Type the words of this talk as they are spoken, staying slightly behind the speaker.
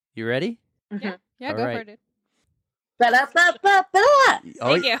You ready? Yeah, All go right. for it. Dude. Ba-da-ba-ba-ba.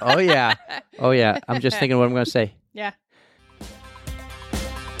 Thank you. Oh, yeah. Oh, yeah. I'm just thinking what I'm going to say. Yeah.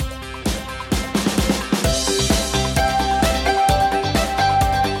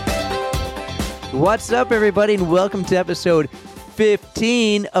 What's up, everybody, and welcome to episode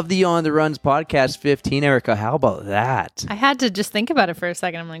 15 of the On the Runs podcast. 15, Erica. How about that? I had to just think about it for a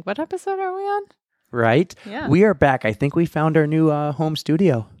second. I'm like, what episode are we on? Right? Yeah. We are back. I think we found our new home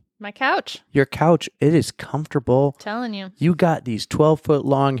studio. My couch. Your couch, it is comfortable. Telling you. You got these 12-foot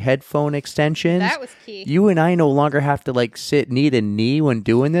long headphone extensions. That was key. You and I no longer have to sit knee to knee when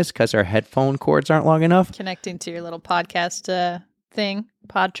doing this because our headphone cords aren't long enough. Connecting to your little podcast thing,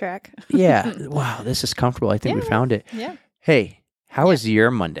 pod track. Yeah. Wow, this is comfortable. I think we found it. Yeah. Hey, how was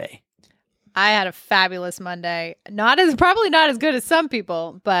your Monday? I had a fabulous Monday. Probably not as good as some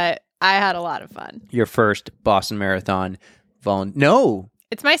people, but I had a lot of fun. Your first Boston Marathon No.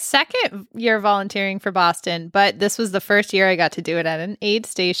 It's my second year volunteering for Boston, but this was the first year I got to do it at an aid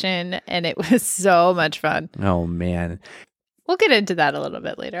station, and it was so much fun. Oh, man. We'll get into that a little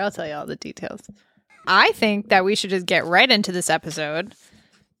bit later. I'll tell you all the details. I think that we should just get right into this episode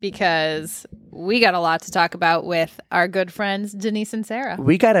because we got a lot to talk about with our good friends, Denise and Sarah.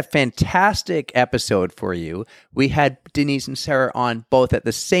 We got a fantastic episode for you. We had Denise and Sarah on both at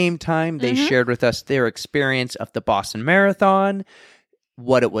the same time. They shared with us their experience of the Boston Marathon,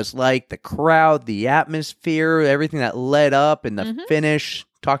 what it was like, the crowd, the atmosphere, everything that led up and the finish.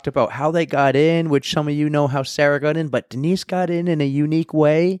 Talked about how they got in, which some of you know how Sarah got in, but Denise got in a unique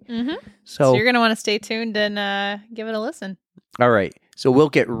way. So you're going to want to stay tuned and give it a listen. All right. So we'll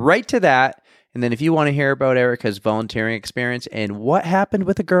get right to that. And then if you want to hear about Erica's volunteering experience and what happened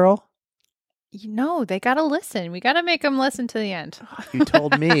with the girl. You know, they got to listen. We got to make them listen to the end. You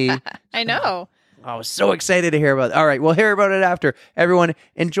told me. I know. I was so excited to hear about it. All right, we'll hear about it after. Everyone,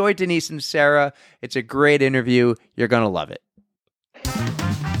 enjoy Denise and Sarah. It's a great interview. You're going to love it.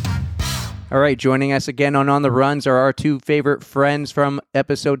 All right, joining us again on the Runs are our two favorite friends from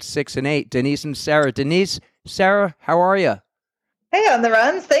episode 6 and 8, Denise and Sarah. Denise, Sarah, how are you? Hey, On the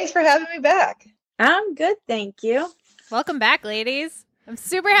Runs. Thanks for having me back. I'm good, thank you. Welcome back, ladies. I'm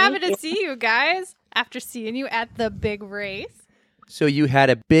super happy to see you guys after seeing you at the big race. So you had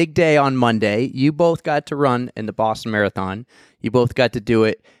a big day on Monday. You both got to run in the Boston Marathon. You both got to do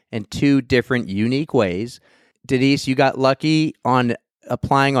it in two different unique ways. Denise, you got lucky on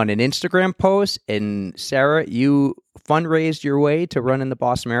applying on an Instagram post, and Sarah, you fundraised your way to run in the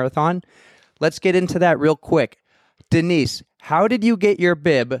Boston Marathon. Let's get into that real quick. Denise, how did you get your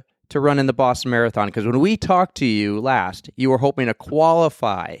bib to run in the Boston Marathon? Because when we talked to you last, you were hoping to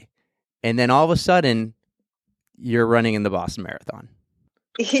qualify, and then all of a sudden, you're running in the Boston Marathon.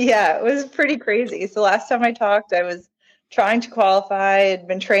 Yeah, it was pretty crazy. So last time I talked, I was trying to qualify. I'd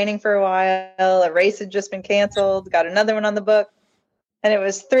been training for a while. A race had just been canceled. Got another one on the book. And it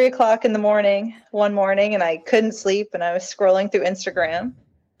was 3:00 in the morning, one morning, and I couldn't sleep. And I was scrolling through Instagram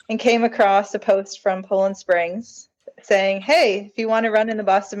and came across a post from Poland Springs saying, hey, if you want to run in the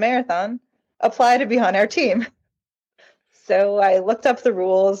Boston Marathon, apply to be on our team. So I looked up the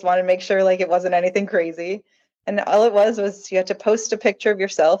rules, wanted to make sure it wasn't anything crazy. And all it was you had to post a picture of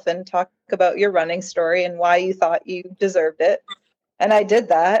yourself and talk about your running story and why you thought you deserved it. And I did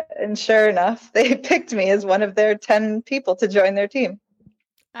that. And sure enough, they picked me as one of their 10 people to join their team.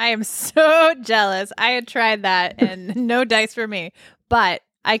 I am so jealous. I had tried that and no dice for me, but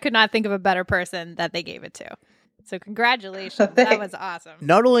I could not think of a better person that they gave it to. So congratulations. That was awesome.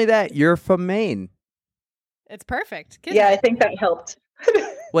 Not only that, you're from Maine. It's perfect. Yeah, I think that helped.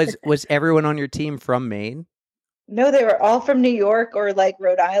 Was everyone on your team from Maine? No, they were all from New York or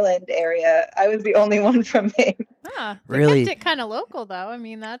Rhode Island area. I was the only one from Maine. They Really? kept it kind of local, though. I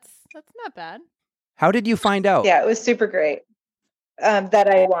mean, that's not bad. How did you find out? Yeah, it was super great that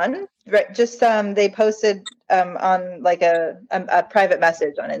I won. Right, just they posted on a private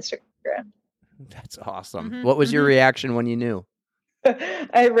message on Instagram. That's awesome. Mhm, What was your reaction when you knew?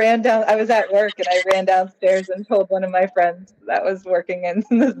 I was at work and I ran downstairs and told one of my friends that was working in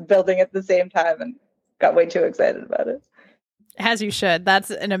this building at the same time and got way too excited about it. As you should. That's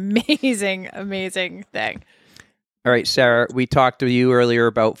an amazing, amazing thing. All right, Sarah, we talked to you earlier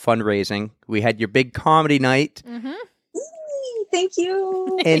about fundraising. We had your big comedy night. Mm-hmm. Thank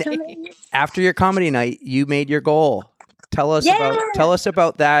you. And after your comedy night, you made your goal. Tell us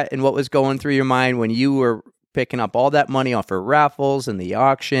about that and what was going through your mind when you were picking up all that money off of raffles and the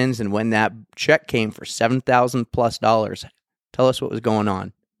auctions, and when that check came for $7,000+. Tell us what was going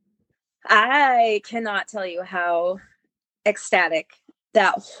on. I cannot tell you how ecstatic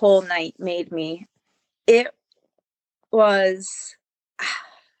that whole night made me. It was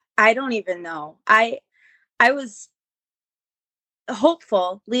I don't even know. I was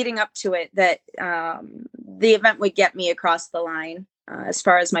hopeful leading up to it that the event would get me across the line as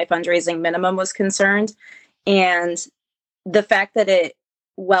far as my fundraising minimum was concerned. And the fact that it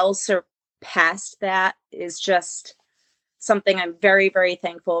well surpassed that is just something I'm very, very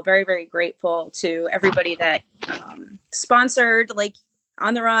thankful, very, very grateful to everybody that sponsored, like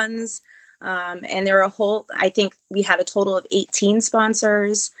on the runs. And there were I think we had a total of 18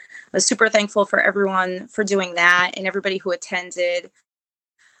 sponsors. I was super thankful for everyone for doing that and everybody who attended.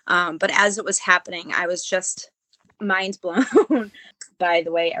 But as it was happening, I was just mind blown by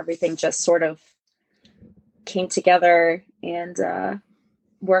the way everything just sort of came together and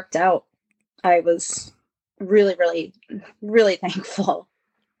worked out. I was really, really, really thankful.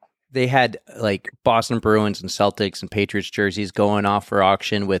 They had like Boston Bruins and Celtics and Patriots jerseys going off for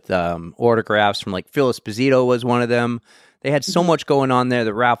auction with autographs from like Phil Esposito was one of them. They had so much going on there,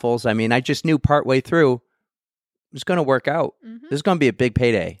 the raffles. I mean, I just knew partway through it was going to work out. This is going to be a big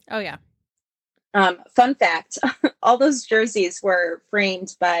payday. Oh, yeah. Fun fact, all those jerseys were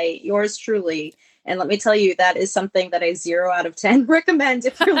framed by yours truly. And let me tell you, that is something that I 0 out of 10 recommend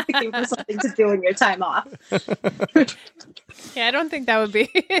if you're looking for something to do in your time off. Yeah, I don't think that would be.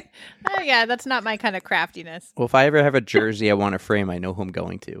 Yeah, that's not my kind of craftiness. Well, if I ever have a jersey I want to frame, I know who I'm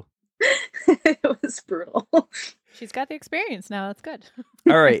going to. It was brutal. She's got the experience now. That's good.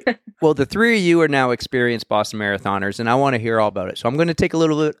 All right. Well, the three of you are now experienced Boston Marathoners, and I want to hear all about it. So I'm going to take a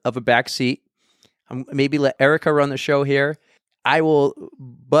little bit of a back seat. Maybe let Erica run the show here. I will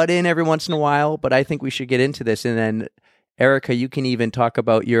butt in every once in a while, but I think we should get into this. And then, Erica, you can even talk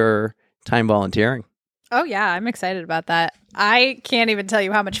about your time volunteering. Oh, yeah. I'm excited about that. I can't even tell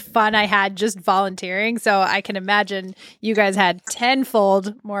you how much fun I had just volunteering. So I can imagine you guys had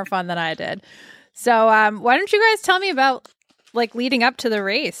tenfold more fun than I did. So why don't you guys tell me about like leading up to the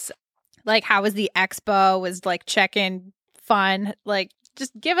race? Like, how was the expo? Was like check-in fun? Like,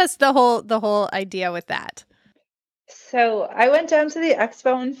 just give us the whole idea with that. So I went down to the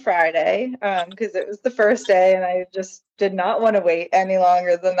expo on Friday because it was the first day and I just did not want to wait any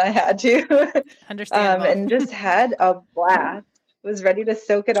longer than I had to. Understandable. And just had a blast. Was ready to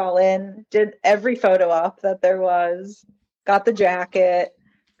soak it all in. Did every photo op that there was. Got the jacket.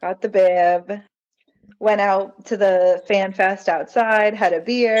 Got the bib. Went out to the fan fest outside. Had a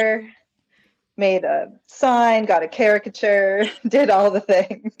beer. Made a sign. Got a caricature. Did all the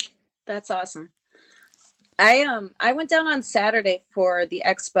things. That's awesome. I went down on Saturday for the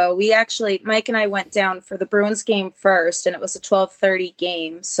expo. Mike and I went down for the Bruins game first, and it was a 12:30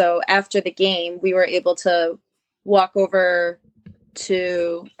 game. So after the game, we were able to walk over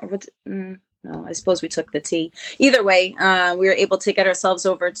to, no, I suppose we took the T. Either way, we were able to get ourselves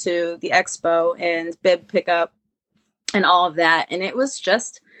over to the expo and bib pickup and all of that. And it was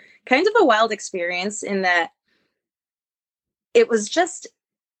just kind of a wild experience in that it was just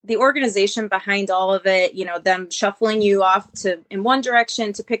the organization behind all of it, you know, them shuffling you off in one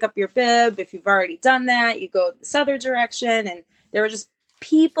direction to pick up your bib. If you've already done that, you go this other direction. And there were just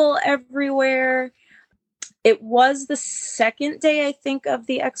people everywhere. It was the second day, I think, of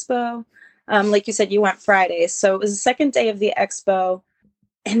the expo. Like you said, you went Friday. So it was the second day of the expo.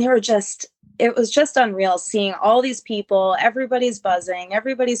 And it was just unreal seeing all these people. Everybody's buzzing.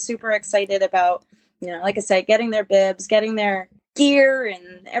 Everybody's super excited about, you know, like I said, getting their bibs, getting their gear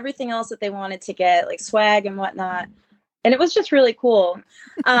and everything else that they wanted to get, like swag and whatnot. And it was just really cool.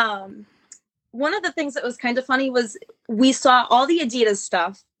 One of the things that was kind of funny was we saw all the Adidas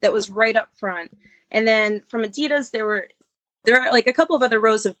stuff that was right up front. And then from Adidas, there are like a couple of other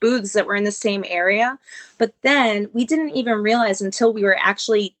rows of booths that were in the same area. But then we didn't even realize until we were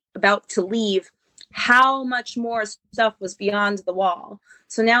actually about to leave how much more stuff was beyond the wall.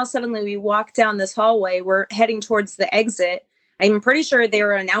 So now suddenly we walk down this hallway. We're heading towards the exit. I'm pretty sure they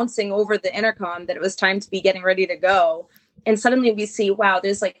were announcing over the intercom that it was time to be getting ready to go. And suddenly we see, wow,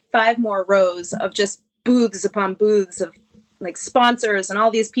 there's like 5 more rows of just booths upon booths of like sponsors and all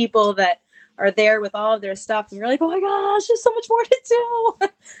these people that are there with all of their stuff. And you're like, oh my gosh, there's so much more to do.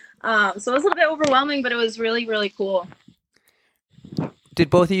 So it was a little bit overwhelming, but it was really, really cool. Did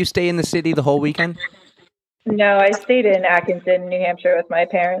both of you stay in the city the whole weekend? No, I stayed in Atkinson, New Hampshire with my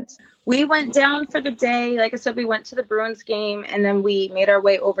parents. We went down for the day. Like I said, we went to the Bruins game and then we made our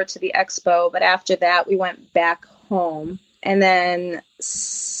way over to the expo. But after that, we went back home. And then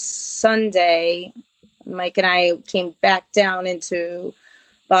Sunday, Mike and I came back down into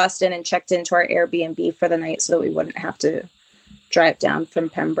Boston and checked into our Airbnb for the night so that we wouldn't have to drive down from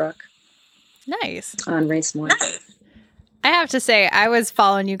Pembroke. Nice. On race morning. I have to say, I was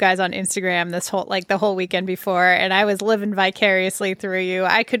following you guys on Instagram the whole weekend before, and I was living vicariously through you.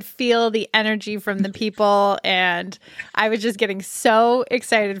 I could feel the energy from the people, and I was just getting so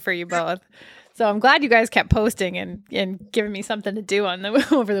excited for you both. So I'm glad you guys kept posting and giving me something to do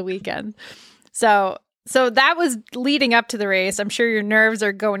over the weekend. So that was leading up to the race. I'm sure your nerves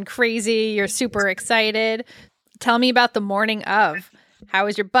are going crazy. You're super excited. Tell me about the morning of. How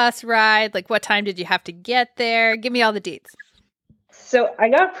was your bus ride? Like, what time did you have to get there? Give me all the deets. So I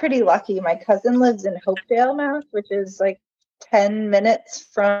got pretty lucky. My cousin lives in Hopedale, Mass, which is like 10 minutes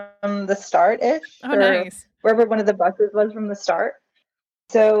from the start-ish. Oh, nice. Wherever one of the buses was from the start.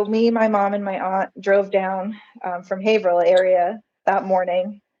 So me, my mom, and my aunt drove down from Haverhill area that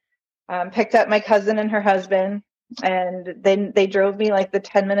morning, picked up my cousin and her husband, and then they drove me like the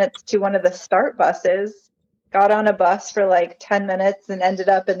 10 minutes to one of the start buses. Got on a bus for like 10 minutes and ended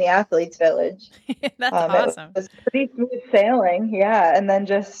up in the athletes village. That's awesome. It was pretty smooth sailing. Yeah. And then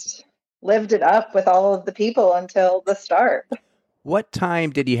just lived it up with all of the people until the start. What time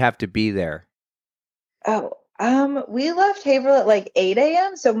did you have to be there? We left Haverhill at like 8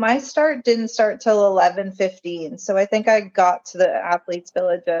 a.m. So my start didn't start till 11:15. So I think I got to the athletes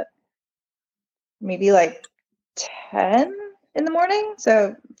village at maybe like 10 in the morning.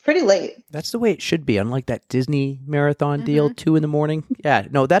 So pretty late. That's the way it should be. Unlike that Disney marathon deal, 2 a.m. Yeah,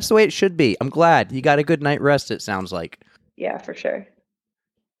 no, that's the way it should be. I'm glad you got a good night rest, it sounds like. Yeah, for sure.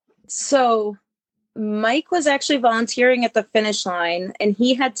 So Mike was actually volunteering at the finish line, and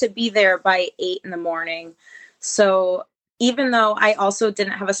he had to be there by 8 a.m. So even though I also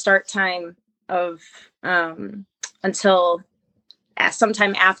didn't have a start time of until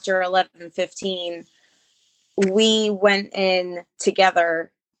sometime after 11:15, we went in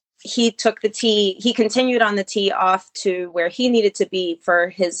together. He took the tee. He continued on the tee off to where he needed to be for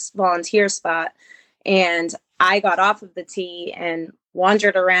his volunteer spot. And I got off of the tee and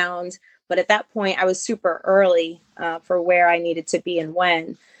wandered around. But at that point, I was super early for where I needed to be and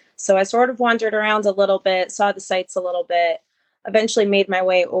when. So I sort of wandered around a little bit, saw the sights a little bit, eventually made my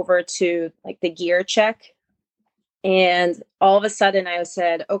way over to like the gear check. And all of a sudden I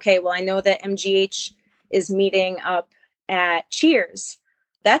said, okay, well, I know that MGH is meeting up at Cheers.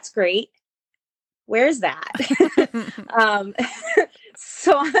 That's great. Where's that?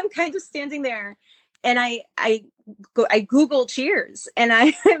 So I'm kind of standing there, and I Google Cheers, and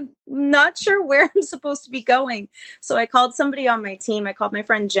I'm not sure where I'm supposed to be going. So I called somebody on my team. I called my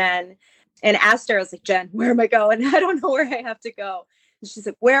friend Jen and asked her, I was like, Jen, where am I going? I don't know where I have to go. And she's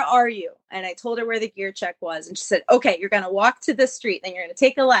like, where are you? And I told her where the gear check was. And she said, okay, you're going to walk to this street, then you're going to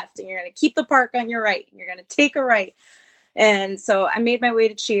take a left, and you're going to keep the park on your right, and you're going to take a right. And so I made my way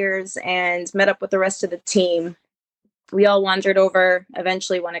to Cheers and met up with the rest of the team. We all wandered over.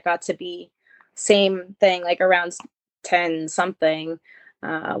 Eventually, when it got to be same thing, like around 10 something,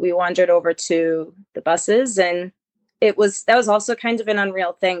 we wandered over to the buses, and that was also kind of an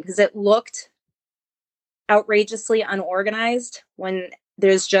unreal thing because it looked outrageously unorganized when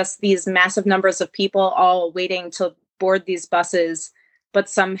there's just these massive numbers of people all waiting to board these buses, but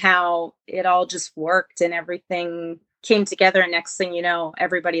somehow it all just worked and everything came together, and next thing you know,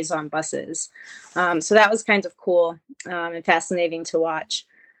 everybody's on buses. So that was kind of cool and fascinating to watch.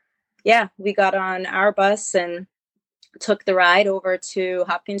 Yeah, we got on our bus and took the ride over to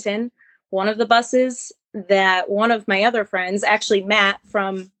Hopkinton. One of the buses that one of my other friends, actually Matt,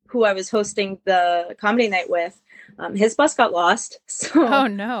 from who I was hosting the comedy night with, his bus got lost. So, oh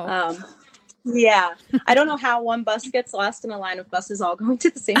no. Yeah, I don't know how one bus gets lost in a line of buses all going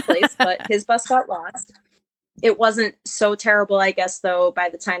to the same place, but his bus got lost. It wasn't so terrible, I guess, though. By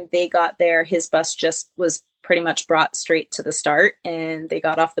the time they got there, his bus just was pretty much brought straight to the start, and they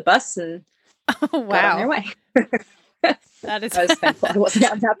got off the bus and got on their way. That is thankful I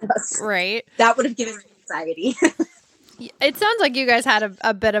wasn't on that bus. Right. That would have given me anxiety. It sounds like you guys had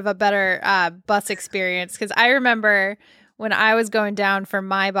a bit of a better bus experience, because I remember when I was going down for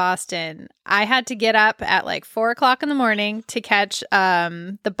my Boston, I had to get up at like 4:00 in the morning to catch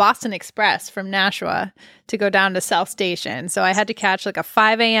the Boston Express from Nashua to go down to South Station. So I had to catch like a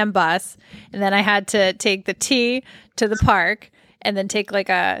 5 a.m. bus, and then I had to take the T to the park, and then take like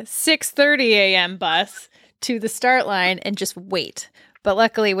a 6:30 a.m. bus to the start line and just wait. But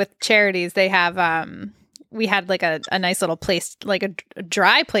luckily with Charities, they have we had like a nice little place, like a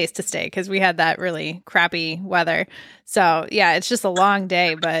dry place to stay, because we had that really crappy weather. So yeah, it's just a long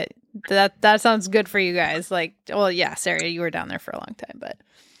day, but that sounds good for you guys. Like, well, yeah, Sarah, you were down there for a long time, but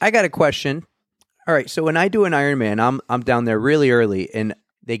I got a question. All right, so when I do an Ironman, I'm down there really early, and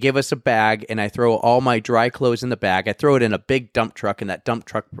they give us a bag, and I throw all my dry clothes in the bag. I throw it in a big dump truck, and that dump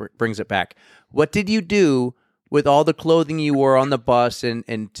truck brings it back. What did you do with all the clothing you wore on the bus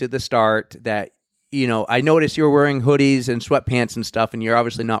and to the start that, I noticed you were wearing hoodies and sweatpants and stuff, and you're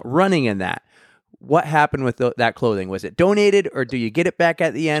obviously not running in that. What happened with that clothing? Was it donated, or do you get it back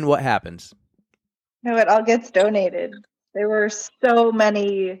at the end? What happens? No, it all gets donated. There were so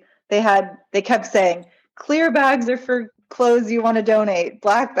many. They kept saying, clear bags are for clothes you want to donate.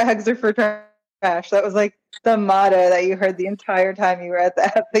 Black bags are for trash. That was like the motto that you heard the entire time you were at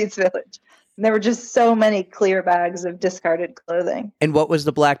the Athletes Village. And there were just so many clear bags of discarded clothing. And what was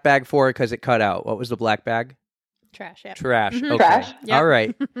the black bag for? Because it cut out. What was the black bag? Trash. Yeah. Trash. Mhm. Okay. Trash. Yep. All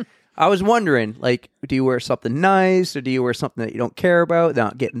right. I was wondering, do you wear something nice, or do you wear something that you don't care about,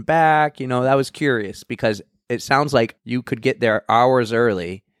 not getting back? That was curious, because it sounds like you could get there hours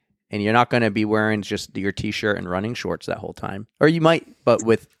early, and you're not going to be wearing just your T-shirt and running shorts that whole time. Or you might, but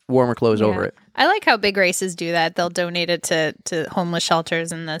with warmer clothes over it. I like how big races do that. They'll donate it to homeless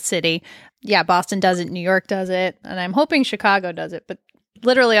shelters in the city. Yeah, Boston does it. New York does it. And I'm hoping Chicago does it. But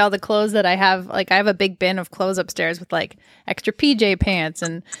literally all the clothes that I have, I have a big bin of clothes upstairs with extra PJ pants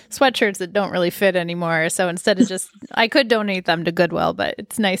and sweatshirts that don't really fit anymore. So instead of I could donate them to Goodwill, but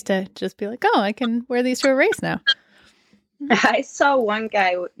it's nice to just be like, oh, I can wear these to a race now. I saw one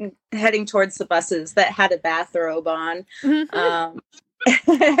guy heading towards the buses that had a bathrobe on. Mm-hmm.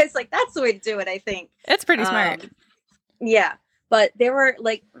 It's like, that's the way to do it, I think. It's pretty smart. Yeah. But they were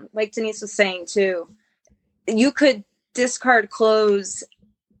like Denise was saying too, you could discard clothes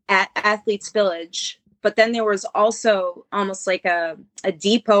at Athletes Village, but then there was also almost like a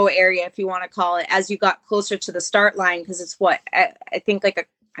depot area, if you want to call it, as you got closer to the start line, because it's I think a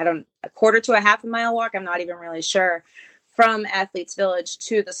quarter to a half a mile walk. I'm not even really sure, from Athletes Village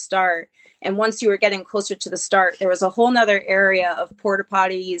to the start. And once you were getting closer to the start, there was a whole nother area of porta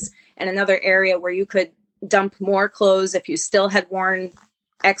potties and another area where you could dump more clothes if you still had worn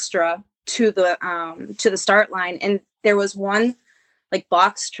extra to the start line. And there was one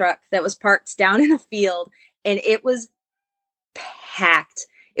box truck that was parked down in a field, and it was packed.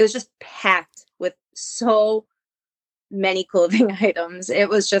 It was just packed with so many clothing items. It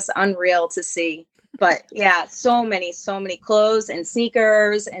was just unreal to see. But yeah, so many clothes and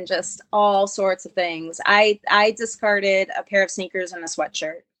sneakers and just all sorts of things. I discarded a pair of sneakers and a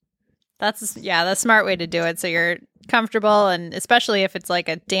sweatshirt. That's the smart way to do it. So you're comfortable, and especially if it's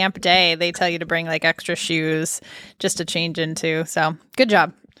a damp day, they tell you to bring extra shoes just to change into. So good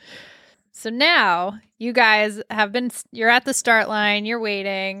job. So now you guys you're at the start line, you're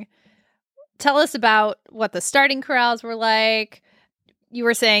waiting. Tell us about what the starting corrals were like. You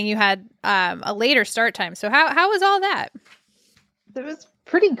were saying you had a later start time. So how was all that? It was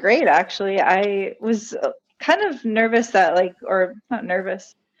pretty great, actually. I was kind of nervous that or not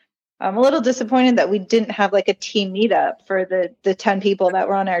nervous. I'm a little disappointed that we didn't have a team meetup for the 10 people that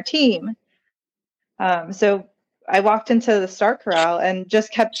were on our team. So I walked into the start corral and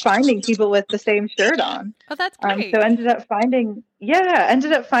just kept finding people with the same shirt on. Oh, that's great. So ended up finding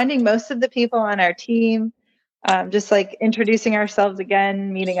most of the people on our team, just introducing ourselves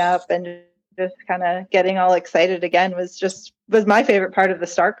again, meeting up, and just kind of getting all excited again was my favorite part of the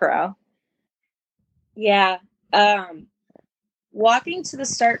start corral. Yeah. Walking to the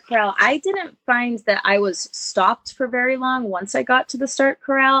start corral, I didn't find that I was stopped for very long once I got to the start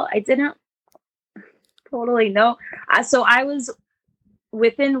corral. I didn't totally know. So I was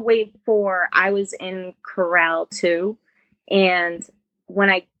within wave 4, I was in corral 2. And when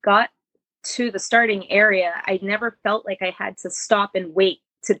I got to the starting area, I never felt like I had to stop and wait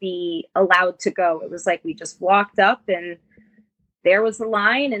to be allowed to go. It was we just walked up and there was the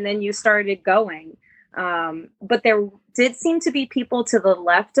line, and then you started going. But there did seem to be people to the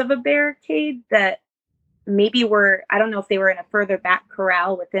left of a barricade that maybe I don't know if they were in a further back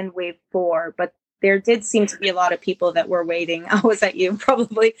corral within wave 4, but there did seem to be a lot of people that were waiting. Oh, was that you?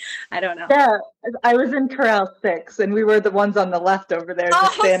 Probably. I don't know. Yeah, I was in corral 6, and we were the ones on the left over there,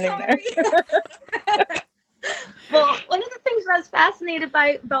 just standing there. Well, one of the things I was fascinated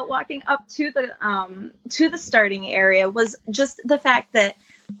by about walking up to the starting area was just the fact that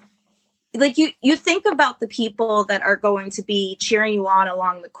you think about the people that are going to be cheering you on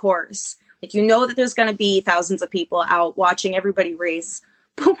along the course. That there's going to be thousands of people out watching everybody race.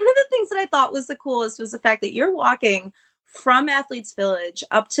 But one of the things that I thought was the coolest was the fact that you're walking from Athletes Village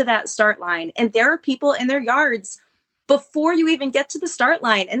up to that start line, and there are people in their yards before you even get to the start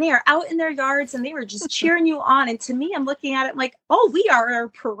line, and they are out in their yards and they were just cheering you on. And to me, I'm looking at it like, oh, we are a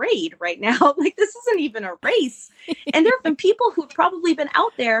parade right now. This isn't even a race. And there have been people who've probably been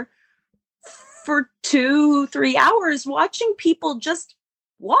out there for 2-3 hours watching people just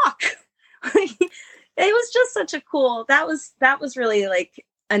walk. It was just such a cool, that was really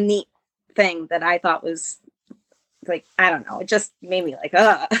a neat thing that I thought was like, I don't know, it just made me like,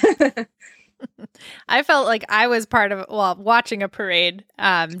 ugh. I felt like I was part of, well, watching a parade,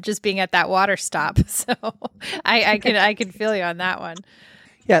 just being at that water stop. So I can feel you on that one.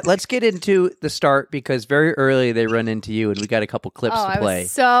 Yeah, let's get into the start because very early they run into you, and we got a couple clips to play. I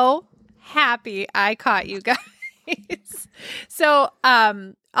was so happy I caught you guys. So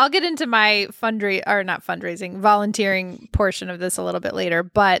I'll get into my volunteering portion of this a little bit later,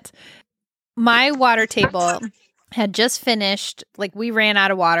 but my water table had just finished. Like, we ran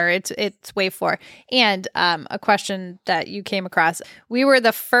out of water. It's wave 4. And a question that you came across. We were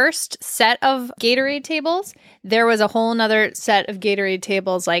the first set of Gatorade tables. There was a whole nother set of Gatorade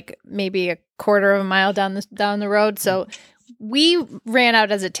tables, like maybe a quarter of a mile down the road. So we ran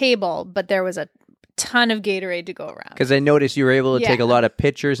out as a table, but there was a ton of Gatorade to go around. Because I noticed you were able to take a lot of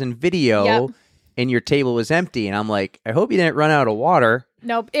pictures and video, and your table was empty. And I'm like, I hope you didn't run out of water.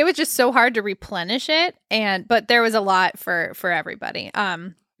 Nope, it was just so hard to replenish it, but there was a lot for everybody.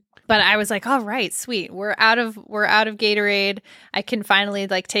 But I was like, all right, sweet, we're out of Gatorade. I can finally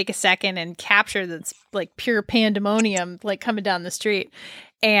like take a second and capture this like pure pandemonium like coming down the street,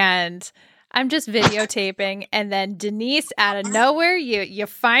 and I'm just videotaping, and then Denise, out of nowhere, you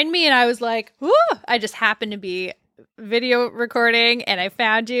find me, and I was like, whoo! I just happened to be video recording, and I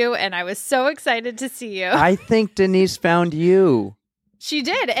found you, and I was so excited to see you. I think Denise found you. She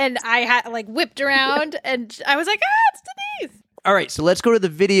did, and I had like whipped around, and I was like, it's Denise! All right, so let's go to the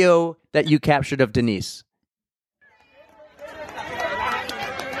video that you captured of Denise.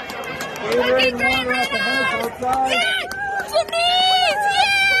 Looking great right now! Denise!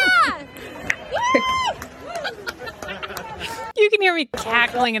 Yeah! You can hear me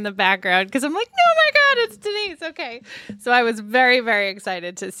cackling in the background because I'm like, oh my God, it's Denise. Okay. So I was very, very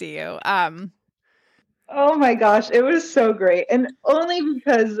excited to see you. Oh my gosh, it was so great. And only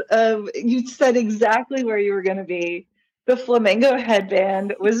because you said exactly where you were going to be. The flamingo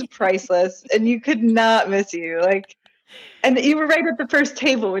headband was priceless, and you could not miss you. Like, and you were right at the first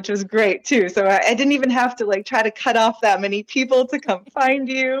table, which was great too. So I didn't even have to like try to cut off that many people to come find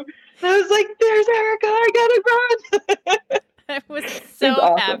you. I was like, there's Erica, I gotta run. I was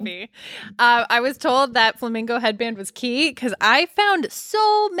so happy. I was told that flamingo headband was key because I found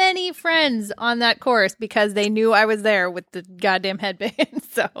so many friends on that course because they knew I was there with the goddamn headband.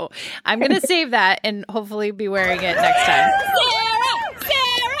 So I'm going to save that and hopefully be wearing it next time. Sarah!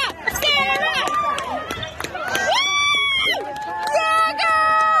 Yeah,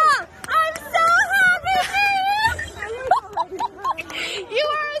 girl! I'm so happy for you! You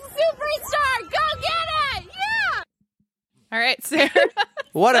are a superstar! Go get it! Yeah! All right, Sarah.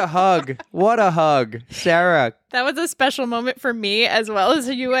 What a hug. What a hug. Sarah. That was a special moment for me as well as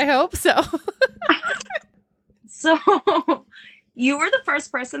you, I hope. So You were the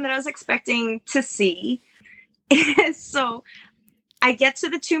first person that I was expecting to see. So I get to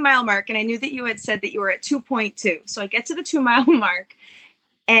the 2 mile mark, and I knew that you had said that you were at 2.2. So I get to the 2 mile mark,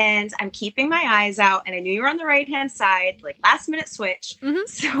 and I'm keeping my eyes out, and I knew you were on the right-hand side, like last minute switch. Mm-hmm.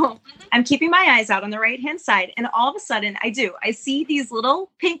 So I'm keeping my eyes out on the right-hand side. And all of a sudden I see these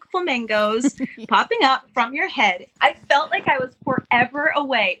little pink flamingos popping up from your head. I felt like I was forever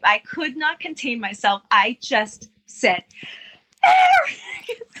away. I could not contain myself. I just said,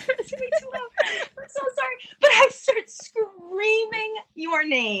 it's way too loud. I'm so sorry. But I started screaming your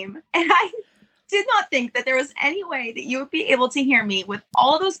name. And I did not think that there was any way that you would be able to hear me with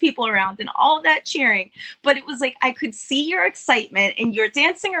all those people around and all that cheering. But it was like I could see your excitement, and you're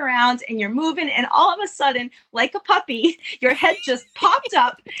dancing around and you're moving, and all of a sudden, like a puppy, your head just popped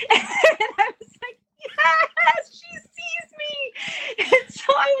up. And I was like, yes, she sees me. And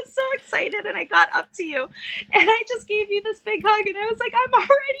so I was so excited, and I got up to you, and I just gave you this big hug, and I was like, I'm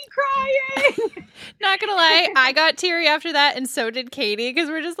already crying. Not gonna lie, I got teary after that, and so did Katie, because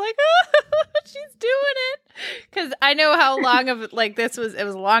we're just like, oh, she's doing it. Because I know how long of like this was. It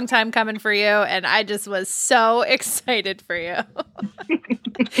was a long time coming for you, and I just was so excited for you.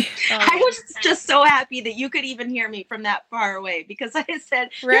 I was just so happy that you could even hear me from that far away, because I said,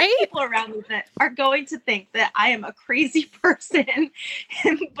 there are people around me that are going to think that I am a crazy person,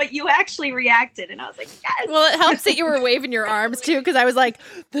 but you actually reacted, and I was like, yes. Well, it helps that you were waving your arms too, because I was like,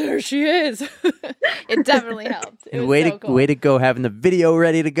 there she is. It definitely helped. It was way to go, having the video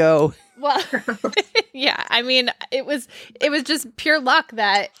ready to go. Well, yeah, I mean, it was just pure luck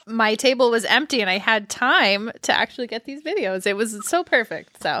that my table was empty and I had time to actually get these videos. It was so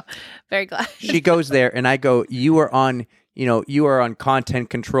perfect. So very glad. She goes there and I go, you are on content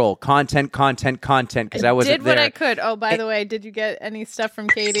control, content. Cause I wasn't did what there. I could. Oh, by the way, did you get any stuff from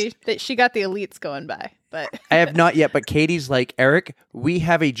Katie? That she got the elites going by. but I have not yet, but Katie's like, Eric, we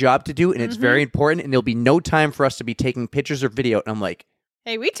have a job to do and it's very important and there'll be no time for us to be taking pictures or video. And I'm like,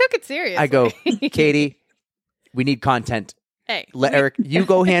 hey, we took it seriously. I go, Katie, we need content. Hey, Let Eric, you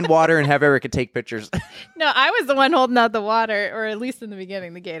go hand water and have Erica take pictures. No, I was the one holding out the water, or at least in the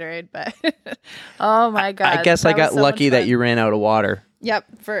beginning, the Gatorade. But oh my god! I guess I got lucky that you ran out of water.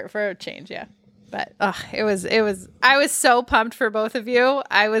 Yep, for a change, yeah. But it was. I was so pumped for both of you.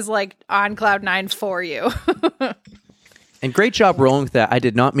 I was like on cloud 9 for you. And great job rolling with that. I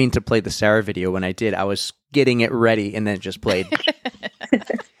did not mean to play the Sarah video. When I did, I was getting it ready and then it just played.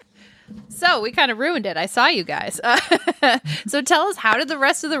 So we kind of ruined it. I saw you guys. So tell us, how did the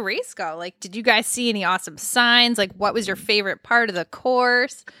rest of the race go? Like, did you guys see any awesome signs? Like, what was your favorite part of the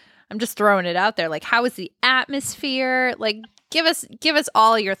course? I'm just throwing it out there. Like, how was the atmosphere? Like, give us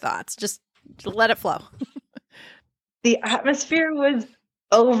all your thoughts. Just let it flow. The atmosphere was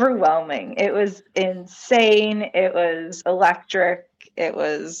overwhelming. It was insane. It was electric.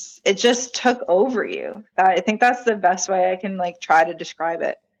 It just took over you. I think that's the best way I can like try to describe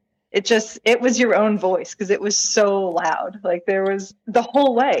it. It was your own voice because it was so loud. Like there was the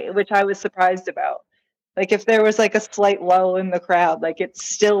whole way, which I was surprised about. Like if there was like a slight lull in the crowd, like it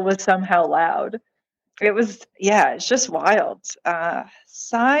still was somehow loud. It's just wild.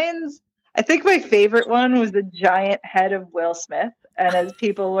 Signs. I think my favorite one was the giant head of Will Smith. And as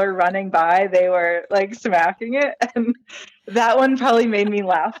people were running by, they were like smacking it. And that one probably made me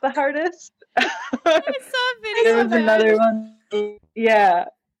laugh the hardest. I saw a video. There was another one. Yeah.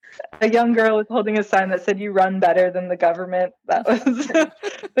 A young girl was holding a sign that said, "You run better than the government." That was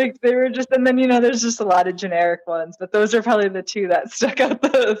like, they were just, and then, there's just a lot of generic ones, but those are probably the two that stuck out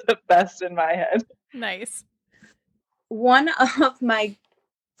the best in my head. Nice. One of my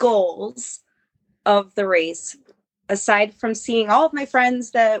goals of the race, aside from seeing all of my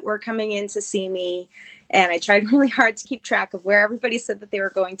friends that were coming in to see me, and I tried really hard to keep track of where everybody said that they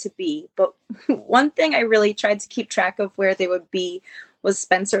were going to be. But one thing I really tried to keep track of where they would be was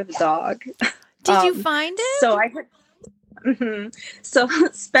Spencer the dog. Did you find it? So I heard, So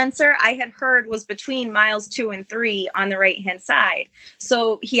Spencer, I had heard, was between miles 2 and 3 on the right-hand side.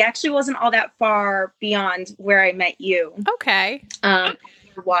 So he actually wasn't all that far beyond where I met you. Okay.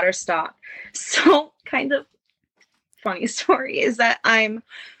 Water stop. So kind of funny story is that I'm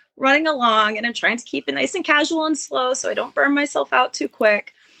running along and I'm trying to keep it nice and casual and slow so I don't burn myself out too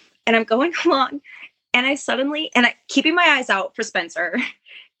quick. And I'm going along and I keeping my eyes out for Spencer,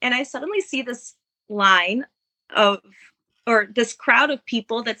 and I suddenly see this line or this crowd of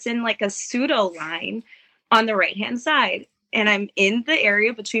people that's in like a pseudo line on the right-hand side. And I'm in the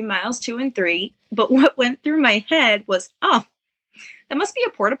area between miles 2 and 3. But what went through my head was, oh, that must be a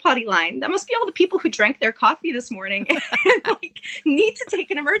porta potty line. That must be all the people who drank their coffee this morning and like need to take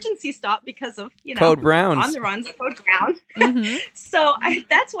an emergency stop because of, Code Browns. On the runs, Code Brown. Mm-hmm. So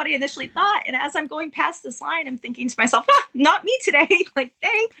that's what I initially thought. And as I'm going past this line, I'm thinking to myself, not me today. Like,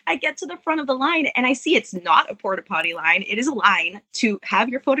 dang, I get to the front of the line and I see it's not a porta potty line. It is a line to have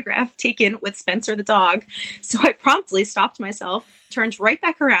your photograph taken with Spencer the dog. So I promptly stopped myself, turned right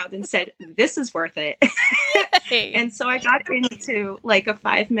back around and said, this is worth it. And so I got into like a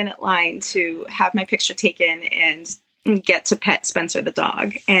 5-minute line to have my picture taken and get to pet Spencer the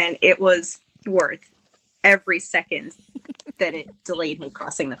dog. And it was worth every second that it delayed me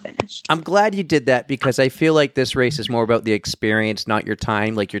crossing the finish. I'm glad you did that because I feel like this race is more about the experience, not your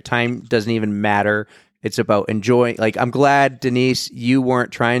time. Like your time doesn't even matter. It's about enjoying. Like, I'm glad, Denise, you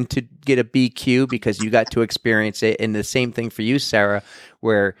weren't trying to get a BQ because you got to experience it. And the same thing for you, Sarah,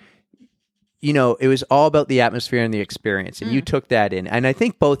 where, it was all about the atmosphere and the experience. And you took that in. And I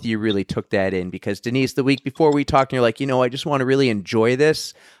think both of you really took that in because, Denise, the week before we talked, and you're like, I just want to really enjoy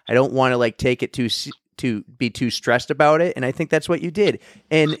this. I don't want to like take it to be too stressed about it. And I think that's what you did.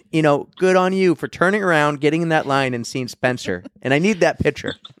 And, good on you for turning around, getting in that line and seeing Spencer. And I need that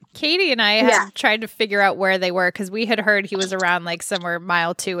picture. Katie and I had tried to figure out where they were because we had heard he was around like somewhere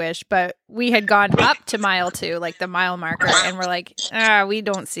mile 2-ish, but we had gone up to mile 2, like the mile marker, and we're like, we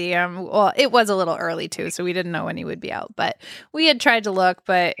don't see him. Well, it was a little early too, so we didn't know when he would be out, but we had tried to look,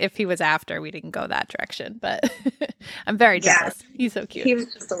 but if he was after, we didn't go that direction. But I'm very jealous. He's so cute. He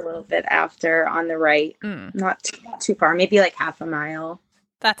was just a little bit after on the right, not too far, maybe like half a mile.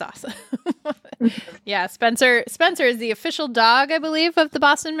 That's awesome. Yeah, Spencer is the official dog, I believe, of the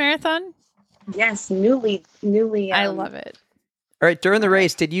Boston Marathon. Yes, newly. I love it. All right, during the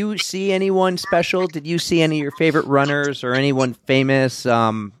race, did you see anyone special? Did you see any of your favorite runners or anyone famous?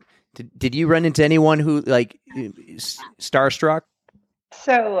 Did you run into anyone who like starstruck?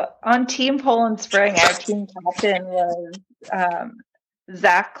 So on Team Poland Spring, our team captain was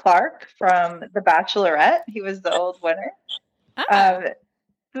Zach Clark from The Bachelorette. He was the old winner.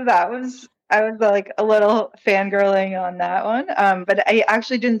 So I was like a little fangirling on that one. But I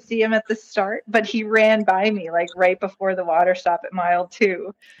actually didn't see him at the start, but he ran by me like right before the water stop at mile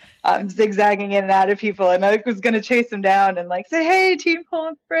 2, zigzagging in and out of people. And I was going to chase him down and like say, hey, Team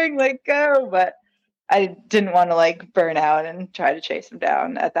Poland Spring, like go. But I didn't want to like burn out and try to chase him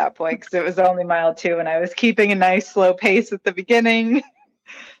down at that point because it was only mile 2 and I was keeping a nice slow pace at the beginning.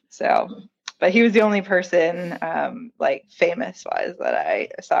 So, but he was the only person like famous wise that I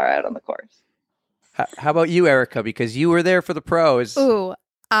saw out on the course. How about you, Erica? Because you were there for the pros. Ooh,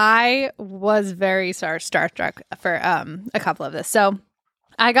 I was very starstruck for a couple of this. So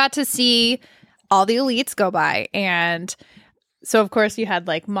I got to see all the elites go by. And so, of course, you had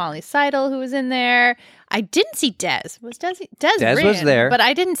like Molly Seidel who was in there. I didn't see Des. Was Des ran, was there. but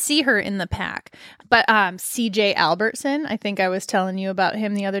I didn't see her in the pack. But CJ Albertson, I think I was telling you about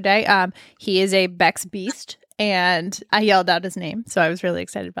him the other day. He is a Beck's Beast. And I yelled out his name, so I was really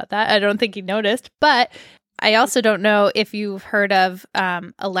excited about that. I don't think he noticed, but I also don't know if you've heard of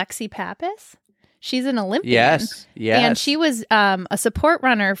Alexi Pappas. She's an Olympian. Yes. And she was a support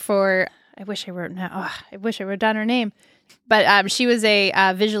runner for, I wish I wrote down her name, but she was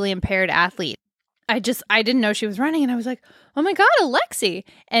a visually impaired athlete. I didn't know she was running, and I was like, oh my God, Alexi.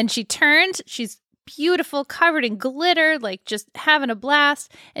 And she turned, she's beautiful, covered in glitter, like just having a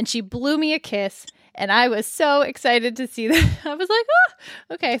blast, and she blew me a kiss. And I was so excited to see that. I was like,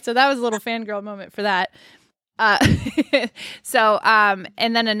 oh, okay. So that was a little fangirl moment for that. And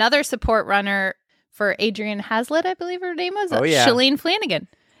then another support runner for Adrian Hazlitt, I believe her name was. Shalane Flanagan.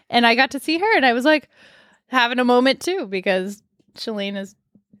 And I got to see her, and I was like having a moment too, because Shalane is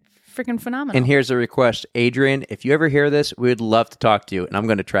freaking phenomenal. And here's a request. Adrian, if you ever hear this, we would love to talk to you. And I'm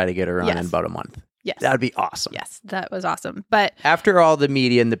going to try to get her on in about a month. Yes. That would be awesome. Yes, that was awesome. But after all the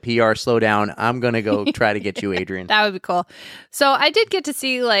media and the PR slow down, I'm going to go try to get you, Adrian. That would be cool. So I did get to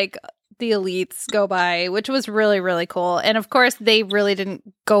see like the elites go by, which was really, really cool. And of course, they really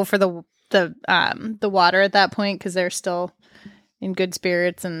didn't go for the water at that point because they're still in good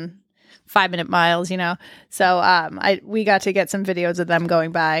spirits and 5-minute miles, you know. So we got to get some videos of them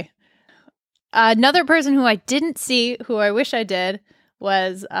going by. Another person who I didn't see, who I wish I did,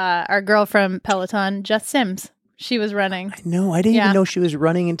 was our girl from Peloton, Jess Sims. She was running. I know. I didn't even know she was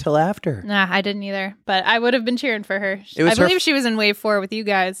running until after. Nah, I didn't either. But I would have been cheering for her. I believe she was in wave 4 with you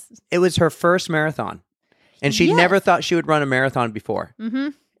guys. It was her first marathon. And she never thought she would run a marathon before. Mm-hmm.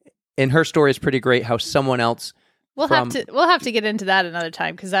 And her story is pretty great, how someone else... We'll have to get into that another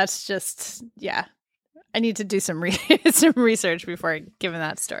time, because that's just... Yeah. I need to do some research before giving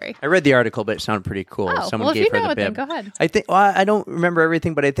that story. I read the article, but it sounded pretty cool. Someone gave her the bib. Then go ahead. I think I don't remember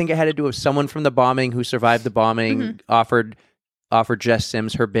everything, but I think it had to do with someone from the bombing who survived the bombing offered Jess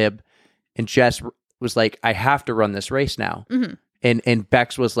Sims her bib, and Jess was like, "I have to run this race now." Mm-hmm. And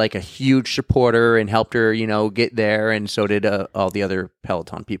Bex was like a huge supporter and helped her, get there, and so did all the other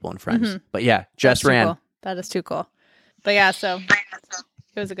Peloton people and friends. Mm-hmm. But yeah, Jess ran. Cool. That is too cool. But yeah, so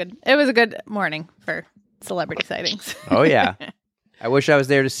it was a good morning for celebrity sightings. Oh, yeah. I wish I was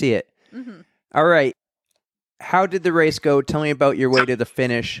there to see it. Mm-hmm. All right. How did the race go? Tell me about your way to the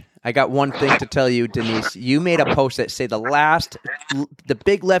finish. I got one thing to tell you, Denise. You made a post that said the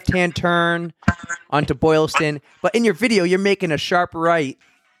big left-hand turn onto Boylston, but in your video, you're making a sharp right.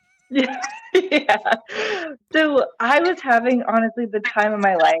 Yeah. So I was having, honestly, the time of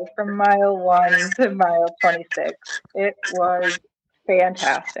my life from mile 1 to mile 26. It was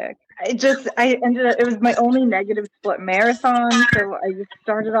fantastic. It was my only negative split marathon, so I just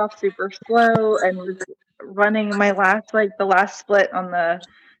started off super slow and was running the last split on the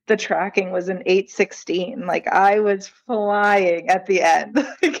tracking was an 8:16. Like I was flying at the end.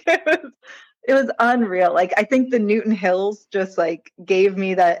 Like it was unreal. Like I think the Newton Hills just like gave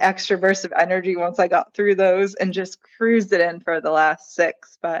me that extra burst of energy once I got through those and just cruised it in for the last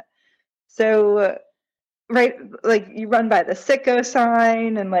 6. But so right, like you run by the Sitco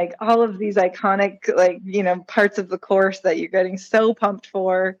sign and like all of these iconic parts of the course that you're getting so pumped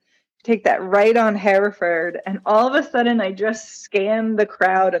for. Take that right on Hereford, and all of a sudden I just scan the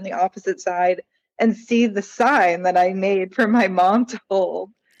crowd on the opposite side and see the sign that I made for my mom to hold.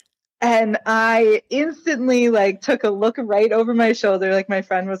 And I instantly took a look right over my shoulder. Like my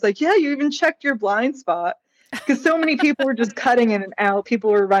friend was like, "Yeah, you even checked your blind spot," because so many people were just cutting in and out. People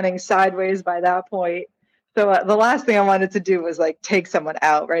were running sideways by that point. So the last thing I wanted to do was take someone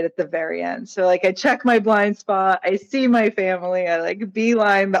out right at the very end. So I check my blind spot, I see my family, I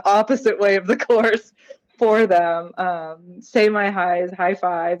beeline the opposite way of the course for them, say my high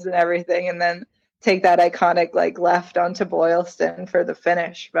fives and everything. And then take that iconic like left onto Boylston for the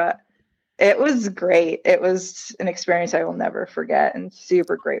finish. But it was great. It was an experience I will never forget, and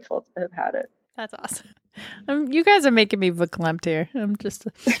super grateful to have had it. That's awesome. You guys are making me verklempt here. I'm just.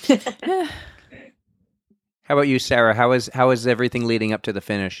 How about you, Sarah? How is everything leading up to the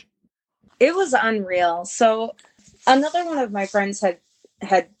finish? It was unreal. So another one of my friends had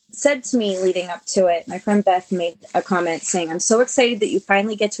said to me leading up to it, my friend Beth made a comment saying, "I'm so excited that you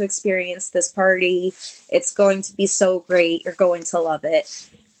finally get to experience this party. It's going to be so great. You're going to love it."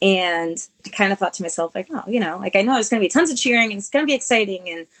 And I kind of thought to myself, like, oh, like I know there's going to be tons of cheering and it's going to be exciting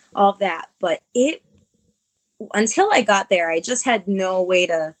and all of that. But until I got there, I just had no way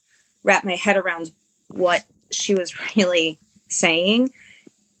to wrap my head around what she was really saying.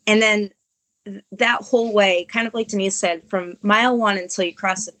 And then that whole way, kind of like Denise said, from mile 1 until you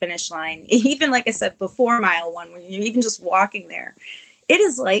cross the finish line, even like I said, before mile 1, when you're even just walking there, it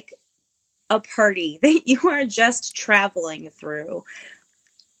is like a party that you are just traveling through.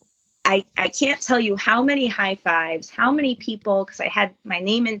 I can't tell you how many high fives, how many people, because I had my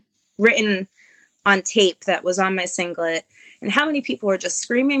name written on tape that was on my singlet, and how many people were just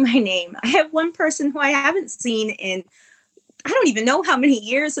screaming my name. I have one person who I haven't seen in, I don't even know how many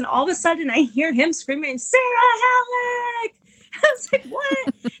years, and all of a sudden I hear him screaming, "Sarah Halleck!" I was like,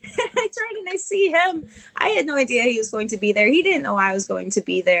 what? And I turn and I see him. I had no idea he was going to be there. He didn't know I was going to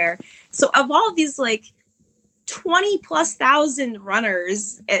be there. So of all of these like 20,000+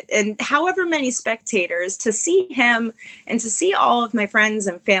 runners and however many spectators, to see him and to see all of my friends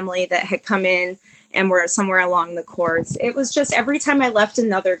and family that had come in and were somewhere along the course, it was just every time I left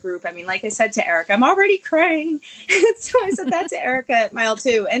another group, I mean, like I said to Erica, I'm already crying. So I said that to Erica at mile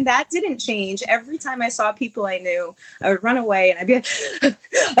 2, and that didn't change. Every time I saw people I knew, I would run away and I'd be like,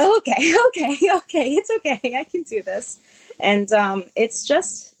 oh, okay, it's okay, I can do this. And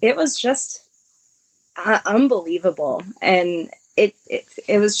it was just unbelievable. And it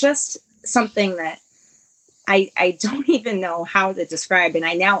was just something that I don't even know how to describe. And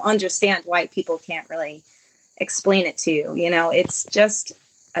I now understand why people can't really explain it to you. It's just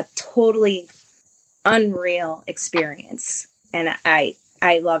a totally unreal experience. And I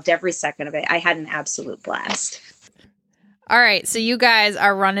loved every second of it. I had an absolute blast. All right. So you guys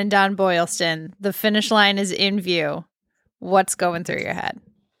are running down Boylston. The finish line is in view. What's going through your head?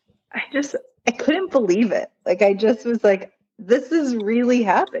 I couldn't believe it. Like, I just was like, this has really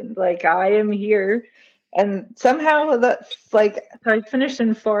happened. Like, I am here. And somehow that's like, so I finished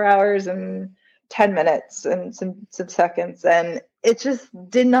in 4 hours and 10 minutes and some seconds. And it just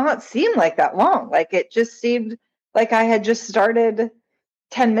did not seem like that long. Like, it just seemed like I had just started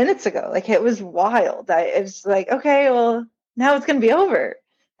 10 minutes ago. Like, it was wild. It was like, okay, well, now it's going to be over.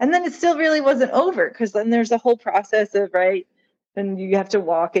 And then it still really wasn't over, because then there's a whole process of, right, and you have to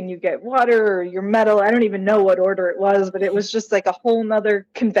walk and you get water or your medal. I don't even know what order it was, but it was just like a whole nother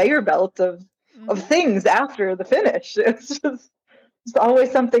conveyor belt of things after the finish. It's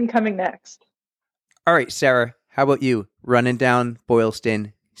always something coming next. All right, Sarah, how about you? Running down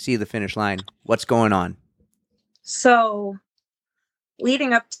Boylston, see the finish line. What's going on? So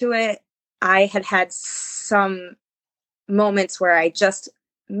leading up to it, I had some moments where I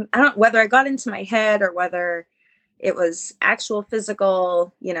don't know whether I got into my head or whether it was actual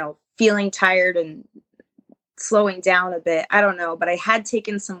physical, feeling tired and slowing down a bit. I don't know, but I had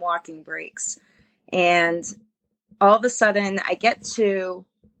taken some walking breaks. And all of a sudden I get to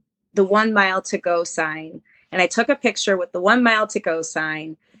the 1 mile to go sign, and I took a picture with the 1 mile to go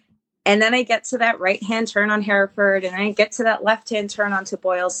sign. And then I get to that right-hand turn on Hereford, and I get to that left-hand turn onto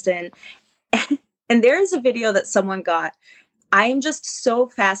Boylston. And there is a video that someone got. I am just so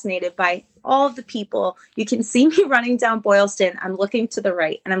fascinated by all of the people. You can see me running down Boylston. I'm looking to the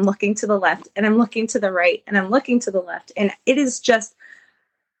right, and I'm looking to the left, and I'm looking to the right, and I'm looking to the left. And it is just,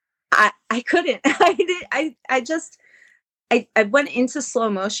 I couldn't. I went into slow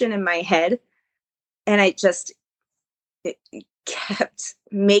motion in my head, and I just kept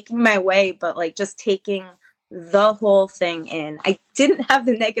making my way, but like just taking the whole thing in. I didn't have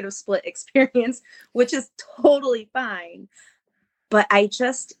the negative split experience, which is totally fine. But I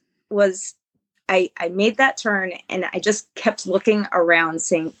just I made that turn, and I just kept looking around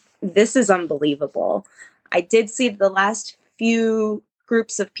saying, this is unbelievable. I did see the last few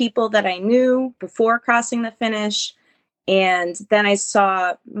groups of people that I knew before crossing the finish. And then I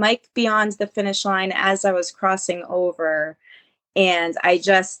saw Mike beyond the finish line as I was crossing over. And I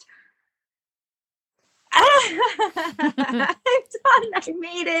I'm done. I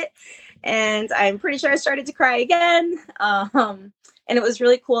made it. And I'm pretty sure I started to cry again. And it was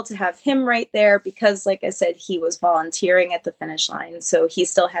really cool to have him right there because, like I said, he was volunteering at the finish line. So he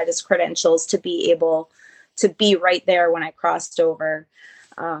still had his credentials to be able to be right there when I crossed over.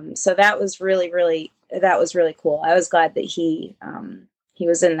 So that was really, really cool. I was glad that he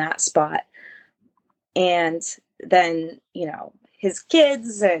was in that spot. And then, his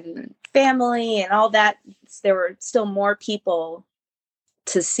kids and family and all that, there were still more people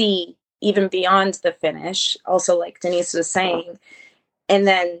to see even beyond the finish. Also, like Denise was saying, and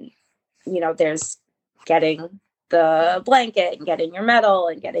then, there's getting the blanket and getting your medal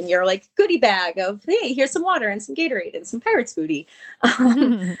and getting your like goodie bag of, hey, here's some water and some Gatorade and some Pirates booty.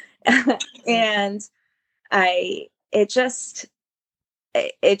 And I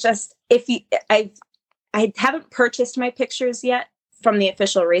haven't purchased my pictures yet from the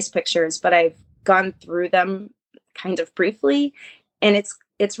official race pictures, but I've gone through them kind of briefly. And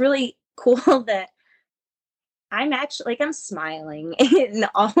it's really cool that I'm smiling in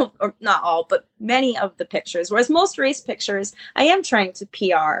all, or not all, but many of the pictures. Whereas most race pictures, I am trying to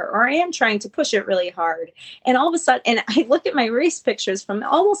PR or I am trying to push it really hard. And all of a sudden, and I look at my race pictures from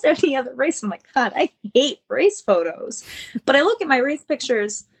almost any other race. I'm like, God, I hate race photos. But I look at my race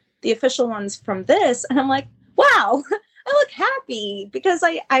pictures, the official ones from this, and I'm like, wow, I look happy because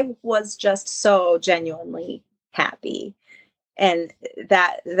I was just so genuinely happy. And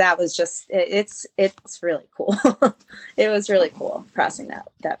that was just, it's really cool. It was really cool crossing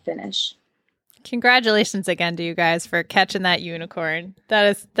that finish. Congratulations again to you guys for catching that unicorn.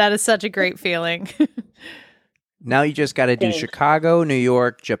 That is such a great feeling. Now you just got to do Chicago, New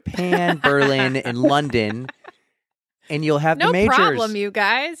York, Japan, Berlin, and London, and you'll have the majors. No problem, you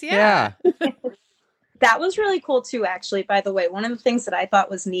guys. Yeah. That was really cool too, actually. By the way, one of the things that I thought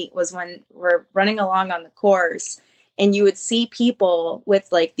was neat was when we're running along on the course, and you would see people with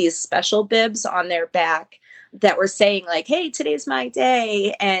like these special bibs on their back that were saying like, hey, today's my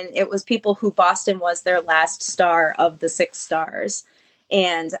day. And it was people who Boston was their last star of the 6 stars.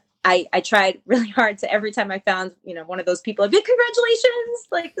 And I tried really hard to, every time I found, one of those people, I'd be like, congratulations.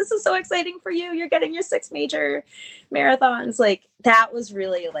 Like, this is so exciting for you. You're getting your 6 major marathons. Like, that was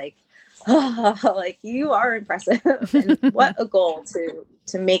really like, oh, like you are impressive. And what a goal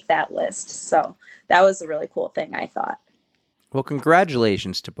to make that list. So that was a really cool thing, I thought. Well,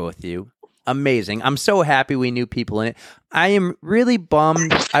 congratulations to both of you. Amazing. I'm so happy we knew people in it. I am really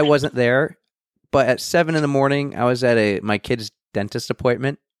bummed I wasn't there, but at 7 a.m, I was at my kid's dentist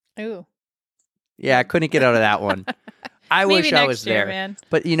appointment. Ooh. Yeah, I couldn't get out of that one. I wish I was there. Man.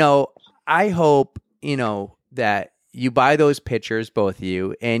 But, I hope, that you buy those pictures, both of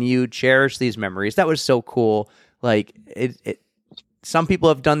you, and you cherish these memories. That was so cool. Like, some people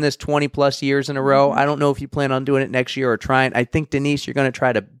have done this 20 plus years in a row. I don't know if you plan on doing it next year or trying. I think, Denise, you're going to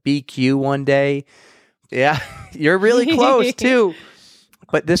try to BQ one day. Yeah, you're really close too.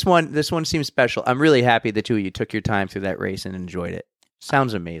 But this one seems special. I'm really happy the two of you took your time through that race and enjoyed it.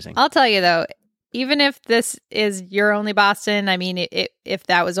 Sounds amazing. I'll tell you though, even if this is your only Boston, I mean, if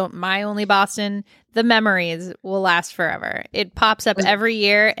that was my only Boston, the memories will last forever. It pops up every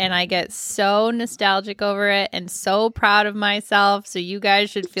year, and I get so nostalgic over it and so proud of myself. So you guys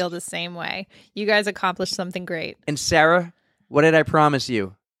should feel the same way. You guys accomplished something great. And Sarah, what did I promise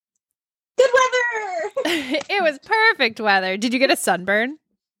you? Good weather! It was perfect weather. Did you get a sunburn?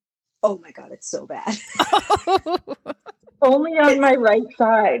 Oh my God, it's so bad. Only on my right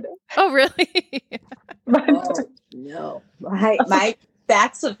side. Oh, really? Oh, no. My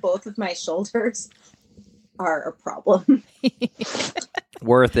backs of both of my shoulders are a problem.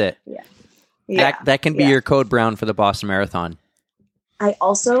 Worth it. Yeah. That can be your code brown for the Boston Marathon. I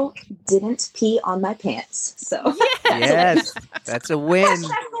also didn't pee on my pants. So yes, that's a win.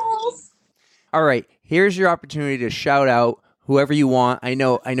 All right, here's your opportunity to shout out whoever you want. I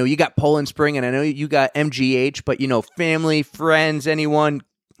know you got Poland Spring, and I know you got MGH, but family, friends, anyone.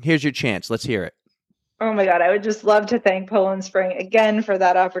 Here's your chance. Let's hear it. Oh my God, I would just love to thank Poland Spring again for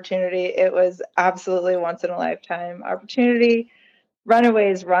that opportunity. It was absolutely once in a lifetime opportunity.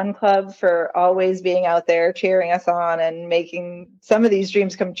 Runaways Run Club for always being out there cheering us on and making some of these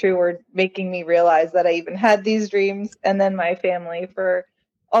dreams come true, or making me realize that I even had these dreams. And then my family for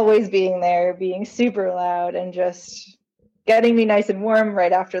always being there, being super loud, and just getting me nice and warm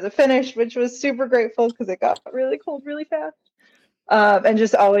right after the finish, which was super grateful because it got really cold really fast. And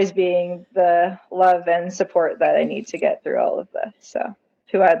just always being the love and support that I need to get through all of this. So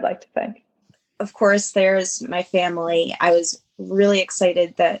who I'd like to thank. Of course, there's my family. I was really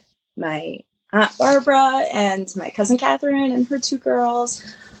excited that my Aunt Barbara and my cousin Catherine and her 2 girls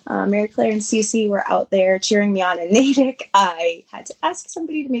Mary Claire and Cece were out there cheering me on in Natick. I had to ask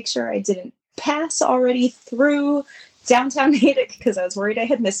somebody to make sure I didn't pass already through downtown Natick because I was worried I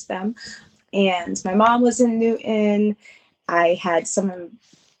had missed them. And my mom was in Newton. I had some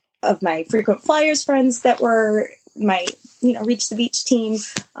of my frequent flyers friends that were my, Reach the Beach team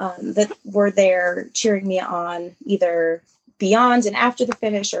that were there cheering me on either beyond and after the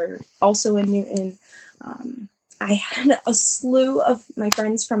finish or also in Newton. I had a slew of my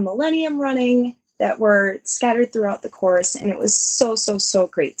friends from Millennium running that were scattered throughout the course. And it was so, so, so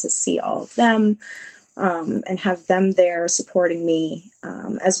great to see all of them and have them there supporting me,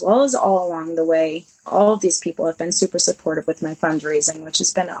 as well as all along the way. All of these people have been super supportive with my fundraising, which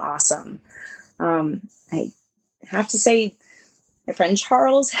has been awesome. I have to say, my friend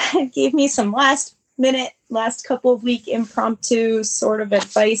Charles gave me some last couple of week impromptu sort of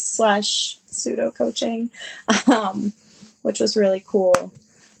advice / pseudo coaching, which was really cool.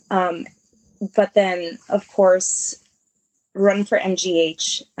 But then, of course, Run for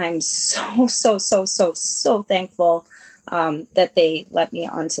MGH. I'm so, so, so, so, so thankful that they let me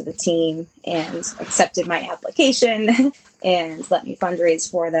onto the team and accepted my application and let me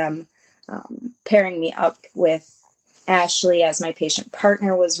fundraise for them. Pairing me up with Ashley as my patient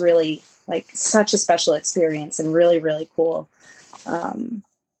partner was really such a special experience and really, really cool.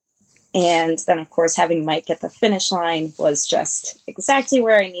 And then, of course, having Mike at the finish line was just exactly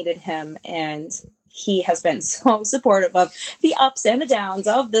where I needed him. And he has been so supportive of the ups and the downs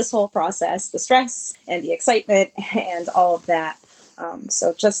of this whole process, the stress and the excitement and all of that.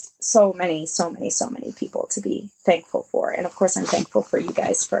 So just so many people to be thankful for. And of course, I'm thankful for you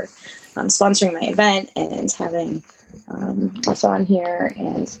guys for sponsoring my event and having us on here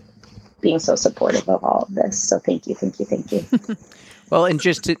and being so supportive of all of this. So thank you. Well, and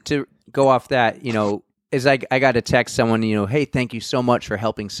just to go off that, as I got to text someone, hey, thank you so much for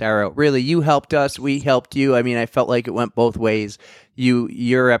helping Sarah. Really, you helped us. We helped you. I mean, I felt like it went both ways.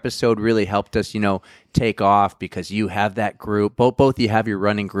 Your episode really helped us, take off because you have that group. Both you have your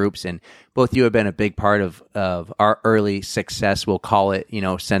running groups, and both you have been a big part of our early success, we'll call it,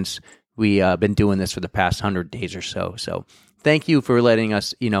 since we been doing this for the past 100 days or so. So thank you for letting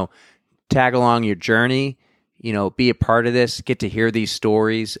us, tag along your journey. Be a part of this, get to hear these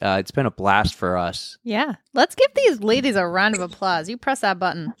stories. It's been a blast for us. Yeah. Let's give these ladies a round of applause. You press that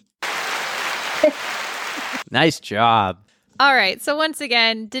button. Nice job. All right. So once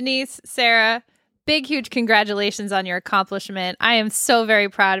again, Denise, Sarah, big, huge congratulations on your accomplishment. I am so very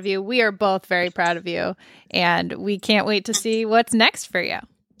proud of you. We are both very proud of you. And we can't wait to see what's next for you.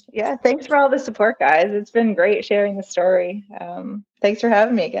 Yeah. Thanks for all the support, guys. It's been great sharing the story. Thanks for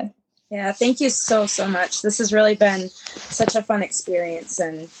having me again. Yeah, thank you so, so much. This has really been such a fun experience,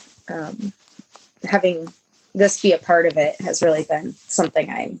 and having this be a part of it has really been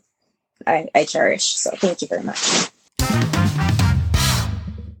something I cherish. So thank you very much.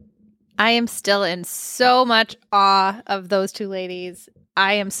 I am still in so much awe of those two ladies.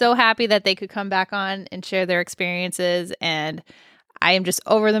 I am so happy that they could come back on and share their experiences, and I am just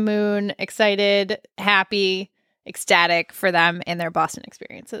over the moon, excited, happy, ecstatic for them and their Boston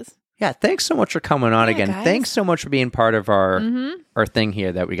experiences. Yeah, thanks so much for coming on again. Guys. Thanks so much for being part of our thing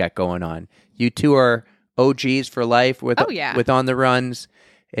here that we got going on. You two are OGs for life with On the Runs,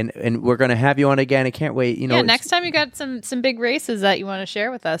 and we're going to have you on again. I can't wait. Next time you got some big races that you want to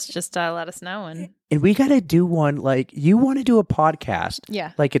share with us, just let us know. And we got to do one, you want to do a podcast.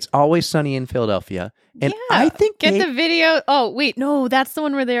 Yeah. Like It's Always Sunny in Philadelphia. And I think get the video. Oh, wait, no, that's the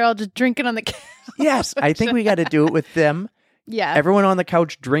one where they're all just drinking on the couch. Yes, I think we got to do it with them. Yeah. Everyone on the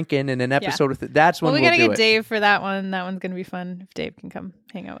couch drinking in an episode with it. That's when we got to get it. Dave for that one. That one's going to be fun if Dave can come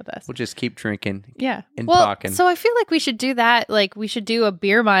hang out with us. We'll just keep drinking. Yeah. And talking. So I feel like we should do that. We should do a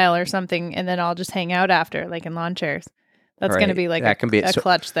beer mile or something, and then I'll just hang out after, in lawn chairs. That's going to be a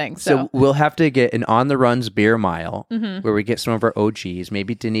clutch thing. So we'll have to get an On the Runs beer mile where we get some of our OGs,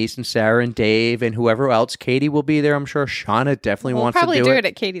 maybe Denise and Sarah and Dave and whoever else. Katie will be there, I'm sure. Shauna definitely wants to do it. We'll probably do it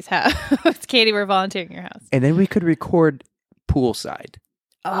at Katie's house. Katie, we're volunteering your house. And then we could record poolside.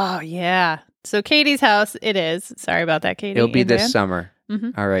 Oh, yeah. So Katie's house, it is. Sorry about that, Katie. It'll be this summer.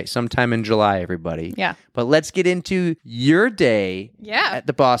 All right. Sometime in July, everybody. Yeah. But let's get into your day at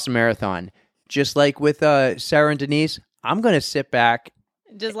the Boston Marathon. Just like with Sarah and Denise, I'm going to sit back.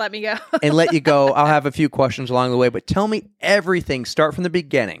 Just let me go. And let you go. I'll have a few questions along the way, but tell me everything. Start from the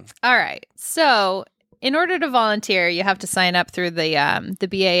beginning. All right. So in order to volunteer, you have to sign up through the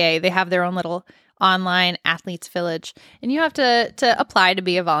BAA. They have their own little online athletes village, and you have to apply to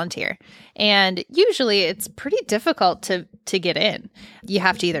be a volunteer. And usually it's pretty difficult to to get in. You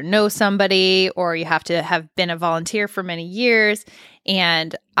have to either know somebody or you have to have been a volunteer for many years.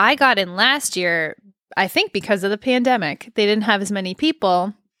 And I got in last year, I think because of the pandemic. They didn't have as many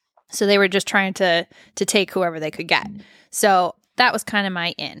people, so they were just trying to take whoever they could get. So that was kind of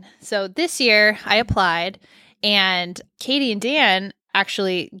my in. So this year I applied, and Katie and Dan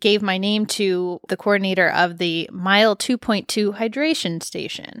actually gave my name to the coordinator of the Mile 2.2 hydration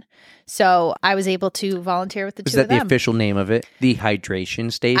station. So I was able to volunteer with the two of them. Was that the official name of it? The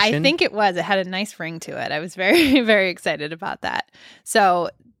hydration station? I think it was. It had a nice ring to it. I was very, very excited about that. So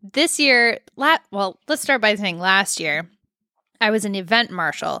this year, well, let's start by saying last year, I was an event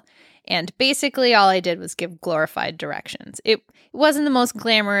marshal. And basically all I did was give glorified directions. It wasn't the most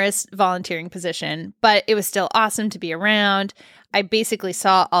glamorous volunteering position, but it was still awesome to be around. I basically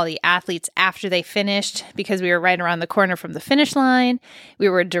saw all the athletes after they finished because we were right around the corner from the finish line. We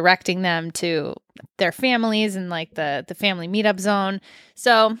were directing them to their families and like the family meetup zone.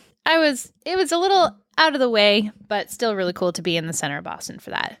 So it was a little out of the way, but still really cool to be in the center of Boston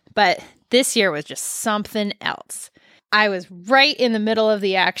for that. But this year was just something else. I was right in the middle of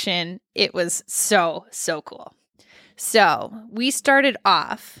the action. It was so, so cool. So we started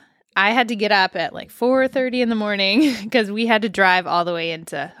off. I had to get up at like 4:30 in the morning because we had to drive all the way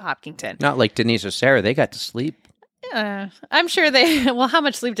into Hopkinton. Not like Denise or Sarah. They got to sleep. I'm sure well, how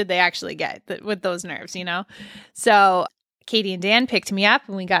much sleep did they actually get with those nerves, you know? So Katie and Dan picked me up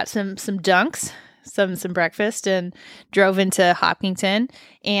and we got some dunks, some breakfast, and drove into Hopkinton.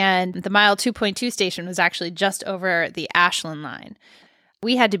 And the Mile 2.2 station was actually just over the Ashland line.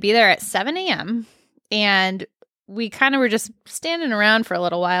 We had to be there at 7 a.m. and we kind of were just standing around for a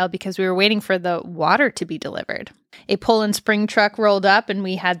little while because we were waiting for the water to be delivered. A Poland Spring truck rolled up and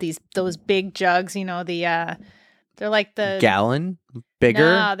we had those big jugs, you know, they're like the gallon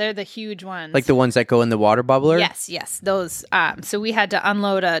bigger. No, they're the huge ones. Like the ones that go in the water bubbler? Yes, those. So we had to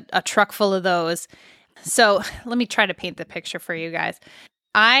unload a truck full of those. So let me try to paint the picture for you guys.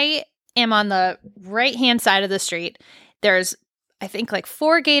 I am on the right-hand side of the street. There's, I think, like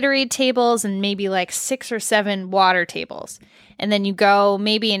 4 Gatorade tables and maybe like 6 or 7 water tables. And then you go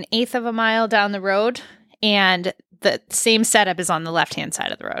maybe an eighth of a mile down the road, and the same setup is on the left-hand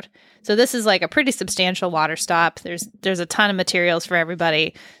side of the road. So this is like a pretty substantial water stop. There's a ton of materials for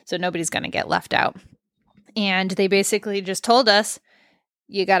everybody, so nobody's going to get left out. And they basically just told us,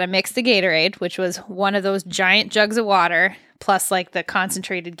 you got to mix the Gatorade, which was one of those giant jugs of water, plus like the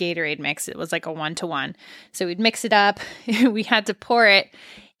concentrated Gatorade mix. It was like a 1-to-1. So we'd mix it up. We had to pour it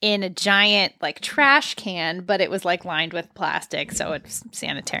in a giant like trash can, but it was like lined with plastic, so it's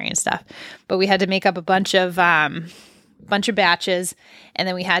sanitary and stuff. But we had to make up a bunch of batches, and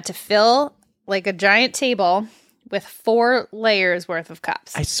then we had to fill like a giant table with 4 layers worth of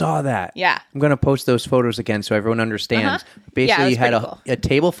cups. I saw that. Yeah. I'm going to post those photos again so everyone understands. Basically, you had a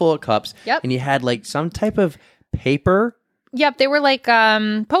table full of cups, Yep. and you had like some type of paper. Yep, they were like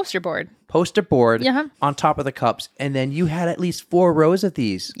poster board On top of the cups, and then you had at least 4 rows of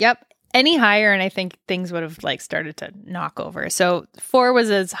these. Yep. Any higher, and I think things would have like started to knock over. So 4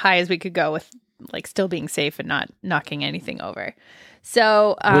 was as high as we could go with like still being safe and not knocking anything over.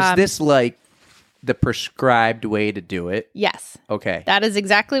 So was this like the prescribed way to do it? Yes. Okay. That is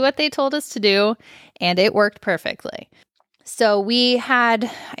exactly what they told us to do, and it worked perfectly. So we had,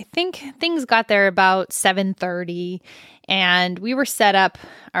 I think things got there about 7:30, and we were set up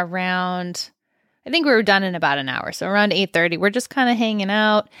around, I think we were done in about an hour. So around 8:30, we're just kind of hanging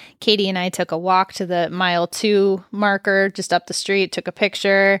out. Katie and I took a walk to the Mile 2 marker just up the street, took a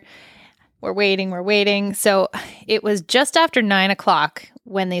picture. We're waiting. So it was just after 9 o'clock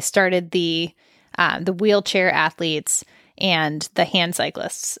when they started the wheelchair athletes and the hand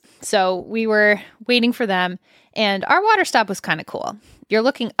cyclists. So we were waiting for them, and our water stop was kind of cool. You're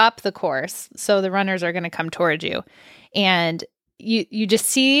looking up the course, so the runners are going to come towards you, and you just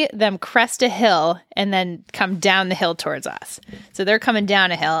see them crest a hill and then come down the hill towards us. So they're coming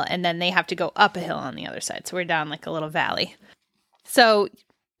down a hill, and then they have to go up a hill on the other side. So we're down like a little valley. So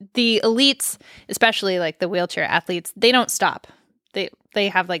the elites, especially like the wheelchair athletes, they don't stop. They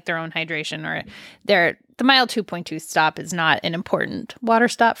have like their own hydration, or the Mile 2.2 stop is not an important water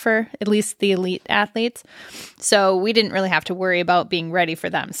stop for at least the elite athletes. So we didn't really have to worry about being ready for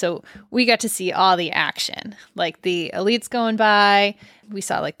them. So we got to see all the action, like the elites going by. We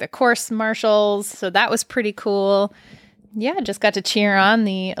saw like the course marshals. So that was pretty cool. Yeah, just got to cheer on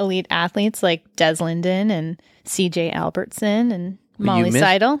the elite athletes like Des Linden and CJ Albertson and Molly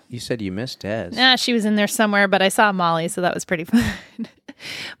Seidel. You said you missed Des. Nah, she was in there somewhere, but I saw Molly, so that was pretty fun.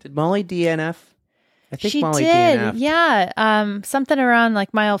 Did Molly DNF? I think She Molly did, DNF'd. yeah. Something around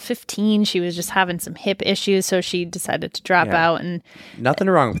like mile 15, she was just having some hip issues, so she decided to drop Yeah. out. And Nothing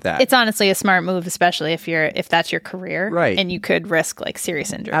wrong with that. it's honestly a smart move, especially if that's your career, Right. And you could risk like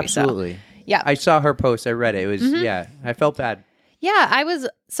serious injury. Absolutely. So, yeah, I saw her post. I read it. It was, Mm-hmm. yeah, I felt bad. yeah.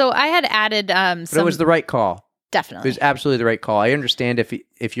 I had added But some. it was the right call. It definitely. was absolutely the right call. I understand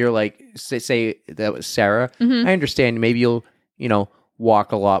if you're like, say that was Sarah, Mm-hmm. I understand maybe you'll,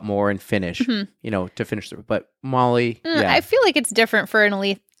 walk a lot more and finish, to finish the, but Molly, yeah. I feel like it's different for an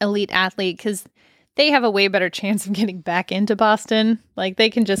elite athlete because they have a way better chance of getting back into Boston. Like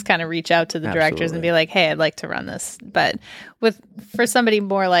they can just kind of reach out to the directors and Absolutely. be like, "Hey, I'd like to run this." But for somebody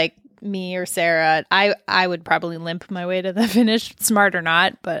more like me or Sarah, I would probably limp my way to the finish, smart or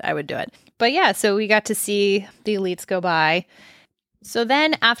not, but I would do it. But yeah, so we got to see the elites go by. So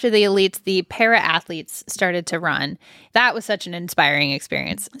then after the elites, the para athletes started to run. That was such an inspiring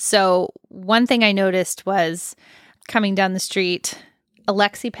experience. So one thing I noticed was coming down the street,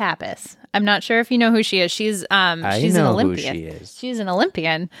 Alexi Pappas. I'm not sure if you know who she is. She's an know who Olympian. she is. She's an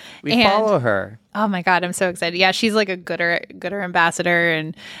Olympian. We And- follow her. Oh my God, I'm so excited. Yeah, she's like a gooder ambassador,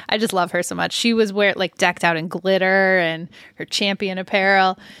 and I just love her so much. She was decked out in glitter and her champion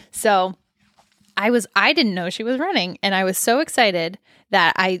apparel. So I didn't know she was running, and I was so excited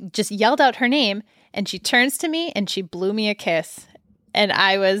that I just yelled out her name, and she turns to me and she blew me a kiss. And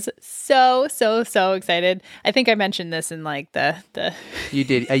I was so, so, so excited. I think I mentioned this in like the You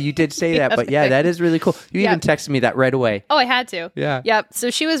did say that, but yeah, that is really cool. You Yeah. even texted me that right away. Oh, I had to. Yeah. Yep. So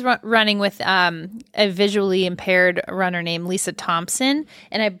she was running with a visually impaired runner named Lisa Thompson,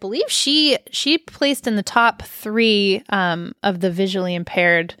 and I believe she placed in the top 3 of the visually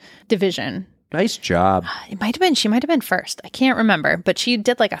impaired division. Nice job. She might have been first. I can't remember, but she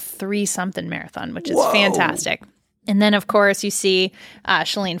did like a 3-something marathon, which is Whoa. fantastic. And then, of course, you see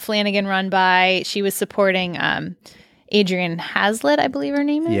Shalane Flanagan run by. She was supporting Adrian Hazlitt, I believe her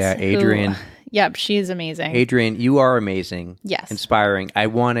name is. Yeah, Adrian. Yep, she's amazing. Adrian, you are amazing. Yes. Inspiring. I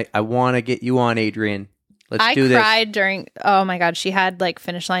want to get you on, Adrian. Let's do I this. cried during, oh my God, she had like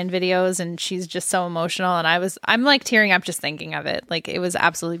finish line videos and she's just so emotional. And I'm like tearing up just thinking of it. Like it was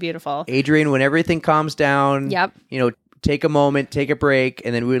absolutely beautiful. Adrian, when everything calms down, Yep. Take a moment, take a break,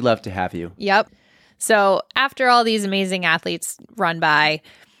 and then we would love to have you. Yep. So after all these amazing athletes run by,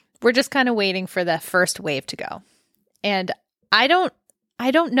 we're just kind of waiting for the first wave to go. And I don't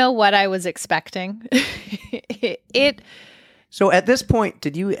know what I was expecting. So at this point,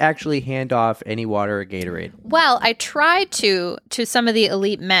 did you actually hand off any water or Gatorade? Well, I tried to some of the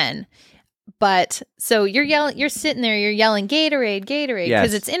elite men, but so you're sitting there, you're yelling Gatorade, Gatorade, because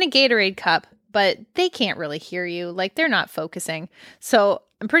Yes. it's in a Gatorade cup, but they can't really hear you. Like they're not focusing. So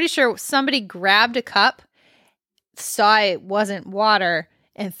I'm pretty sure somebody grabbed a cup, saw it wasn't water,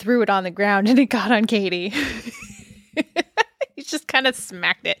 and threw it on the ground, and it got on Katie. He just kind of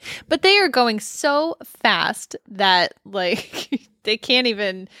smacked it. But they are going so fast that like they can't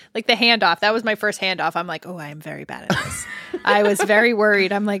even, like the handoff. That was my first handoff. I'm like, oh, I am very bad at this. I was very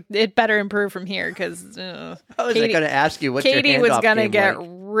worried. I'm like, it better improve from here because I was going to ask you what's your Katie was handoff going to game get like?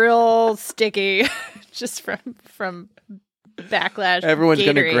 real sticky just from backlash. Everyone's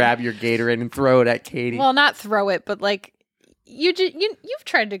going to Gatorade. grab your Gatorade and throw it at Katie. Well, not throw it, but like you've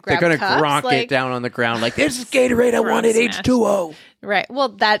tried to grab They're going to cups, gronk like, it down on the ground like, this is Gatorade, I Front wanted smash. H2O. Right. Well,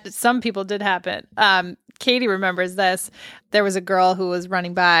 that some people did happen. Katie remembers this. There was a girl who was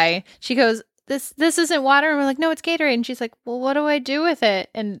running by. She goes, "This isn't water." And we're like, "No, it's Gatorade." And she's like, "Well, what do I do with it?"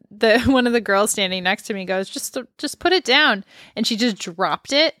 And one of the girls standing next to me goes, "Just put it down." And she just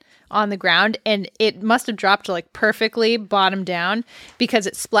dropped it on the ground, and it must have dropped like perfectly bottom down because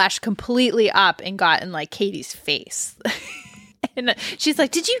it splashed completely up and got in like Katie's face. And she's like,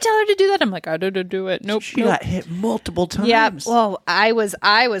 "Did you tell her to do that?" I'm like, "I didn't do it. Nope." She got hit multiple times. Yeah. Well, I was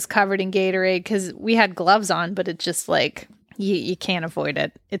covered in Gatorade because we had gloves on, but it just like you can't avoid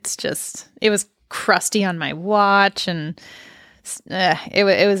it. It's just it was crusty on my watch, and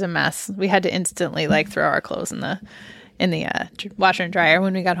it was a mess. We had to instantly like throw our clothes in the washer and dryer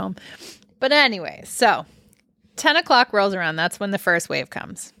when we got home. But anyway, so 10 o'clock rolls around. That's when the first wave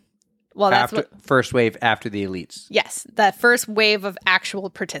comes. Well, that's First wave after the elites. Yes, that first wave of actual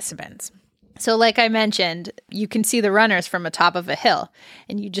participants. So like I mentioned, you can see the runners from atop of a hill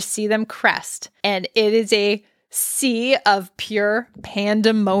and you just see them crest. And it is a sea of pure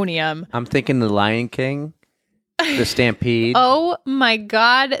pandemonium. I'm thinking the Lion King, the Stampede. Oh my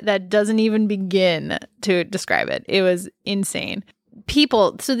God, that doesn't even begin to describe it. It was insane.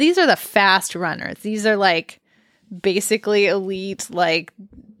 People, so these are the fast runners. These are like basically elite, like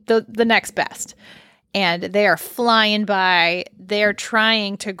the next best. and they are flying by. They're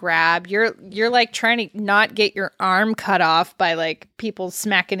trying to grab. You're like trying to not get your arm cut off by like people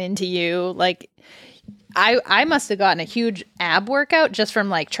smacking into you. Like I must have gotten a huge ab workout just from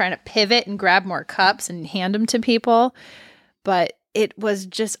like trying to pivot and grab more cups and hand them to people. But it was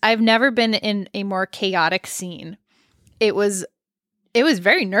just, I've never been in a more chaotic scene. It was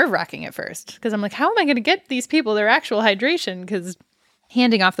very nerve-wracking at first because I'm like, how am I going to get these people their actual hydration? Because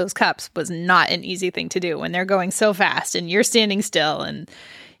handing off those cups was not an easy thing to do when they're going so fast and you're standing still, and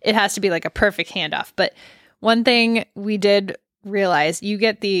it has to be like a perfect handoff. But one thing we did realize, you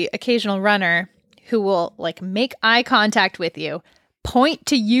get the occasional runner who will like make eye contact with you, point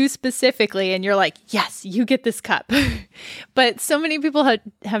to you specifically, and you're like, yes, you get this cup. But so many people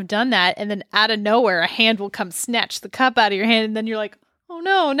have done that, and then out of nowhere a hand will come snatch the cup out of your hand, and then you're like, oh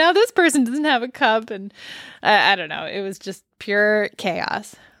no, now this person doesn't have a cup. And I don't know, it was just pure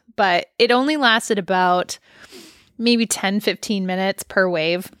chaos. But it only lasted about maybe 10-15 minutes per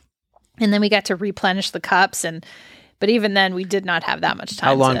wave, and then we got to replenish the cups. But even then we did not have that much time.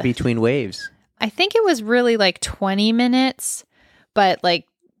 How long between waves? I think it was really like 20 minutes. But like,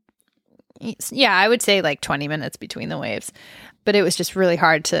 yeah, I would say like 20 minutes between the waves. But it was just really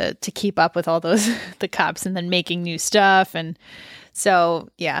hard to keep up with all those, the cups, and then making new stuff. And so,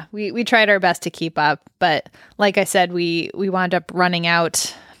 yeah, we tried our best to keep up. But like I said, we wound up running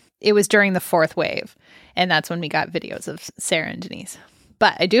out. It was during the 4th wave. And that's when we got videos of Sarah and Denise.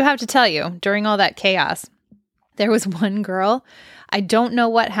 But I do have to tell you, during all that chaos, there was one girl. I don't know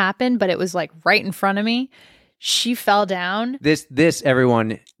what happened, but it was like right in front of me. She fell down. This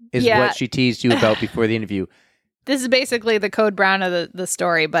everyone is what she teased you about before the interview. This is basically the Code Brown of the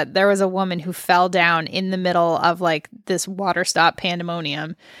story, but there was a woman who fell down in the middle of like this water stop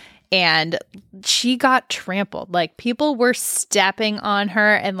pandemonium, and she got trampled. Like people were stepping on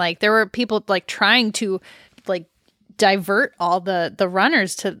her, and like there were people like trying to like divert all the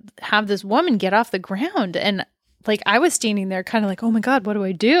runners to have this woman get off the ground. And like I was standing there kind of like, oh my God, what do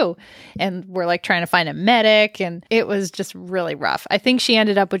I do? And we're like trying to find a medic, and it was just really rough. I think she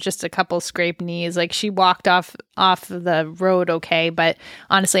ended up with just a couple scraped knees. Like she walked off the road okay, but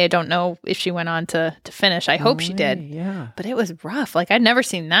honestly, I don't know if she went on to finish. I hope she did. Yeah. But it was rough. Like I'd never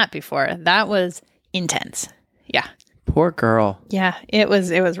seen that before. That was intense. Yeah. Poor girl. Yeah, it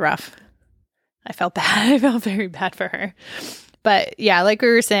was rough. I felt bad. I felt very bad for her. But yeah, like we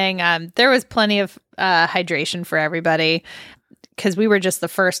were saying, there was plenty of hydration for everybody because we were just the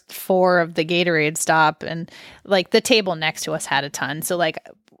first 4 of the Gatorade stop, and like the table next to us had a ton. So like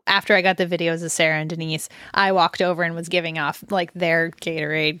after I got the videos of Sarah and Denise, I walked over and was giving off like their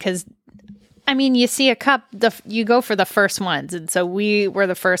Gatorade because, I mean, you see a cup, you go for the first ones, and so we were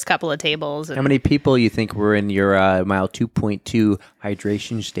the first couple of tables. How many people you think were in your mile 2.2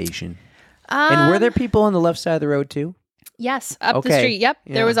 hydration station? And were there people on the left side of the road too? Yes, up the street. Yep.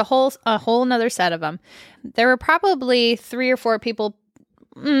 Yeah. There was a whole another set of them. There were probably 3 or 4 people,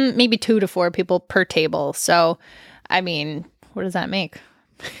 maybe 2 to 4 people per table. So, I mean, what does that make?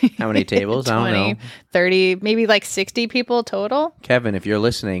 How many tables? 20, I don't know. 30, maybe like 60 people total. Kevin, if you're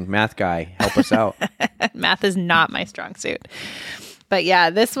listening, math guy, help us out. Math is not my strong suit. But yeah,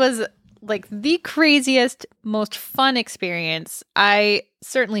 this was like the craziest, most fun experience. I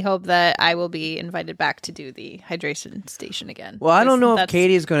certainly hope that I will be invited back to do the hydration station again. Well, I don't know if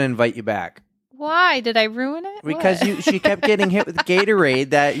Katie is going to invite you back. Why? Did I ruin it? Because she kept getting hit with Gatorade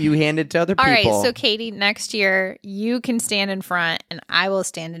that you handed to other people. All right, so Katie, next year you can stand in front and I will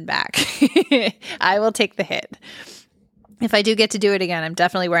stand in back. I will take the hit. If I do get to do it again, I'm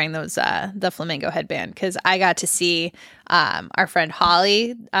definitely wearing those the flamingo headband because I got to see our friend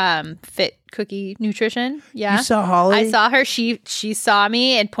Holly, Fit Cookie Nutrition. Yeah, you saw Holly? I saw her. She saw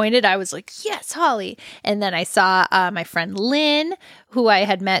me and pointed. I was like, "Yes, Holly!" And then I saw my friend Lynn, who I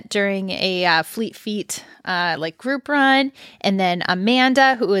had met during a Fleet Feet like group run, and then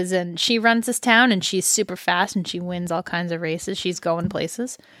Amanda, who is she runs this town and she's super fast and she wins all kinds of races. She's going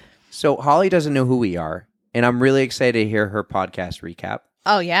places. So Holly doesn't know who we are. And I'm really excited to hear her podcast recap.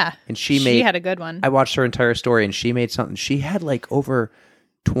 Oh, yeah. And she had a good one. I watched her entire story, and she made something. She had like over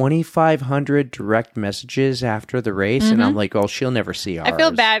 2,500 direct messages after the race. And I'm like, well, she'll never see ours. I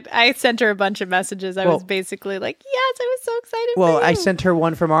feel bad. I sent her a bunch of messages. I was basically like, yes, I was so excited for you. I sent her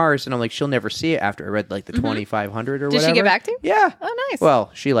one from ours, and I'm like, she'll never see it after I read like the 2,500 or whatever. Did she get back to you? Yeah. Oh, nice. Well,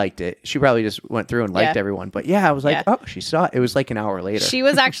 she liked it. She probably just went through and liked everyone. But yeah, I was like, oh, she saw it. It was like an hour later. She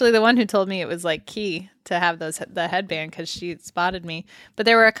was actually the one who told me it was like key to have the headband because she spotted me. But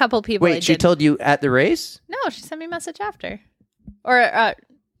there were a couple people. Wait, she told you at the race? No, she sent me a message after. Or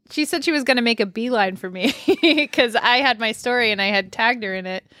she said she was going to make a beeline for me because I had my story and I had tagged her in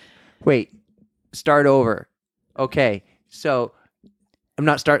it. Wait, start over. Okay, so I'm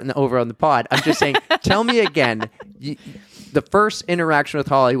not starting over on the pod. I'm just saying, tell me again. The first interaction with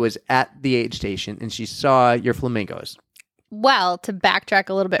Holly was at the aid station, and she saw your flamingos. Well, to backtrack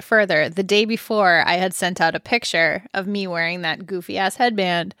a little bit further, the day before I had sent out a picture of me wearing that goofy ass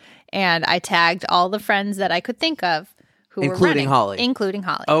headband, and I tagged all the friends that I could think of who were Including running. Holly. Including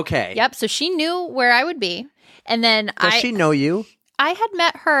Holly. Okay. Yep. So she knew where I would be. And then Does she know you? I had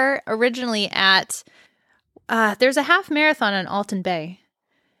met her originally at, there's a half marathon in Alton Bay.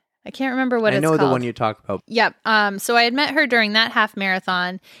 I can't remember what it's called. I know the one you talked about. Yep. So I had met her during that half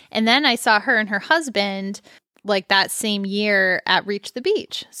marathon. And then I saw her and her husband like that same year at Reach the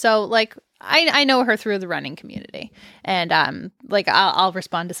Beach. So like I know her through the running community. And like I'll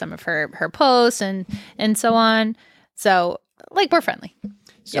respond to some of her posts and so on. So like we're friendly.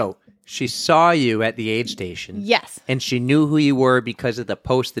 So she saw you at the aid station. Yes. And she knew who you were because of the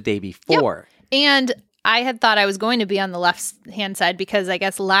post the day before. Yep. And I had thought I was going to be on the left-hand side because I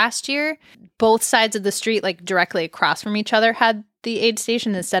guess last year, both sides of the street, like directly across from each other, had the aid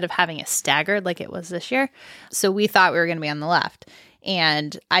station instead of having it staggered like it was this year. So we thought we were going to be on the left.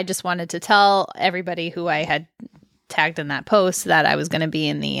 And I just wanted to tell everybody who I had tagged in that post that I was going to be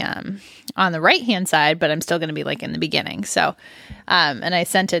in the on the right-hand side, but I'm still going to be like in the beginning. So, and I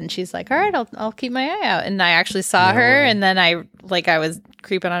sent it and she's like, all right, I'll keep my eye out. And I actually saw her. And then I was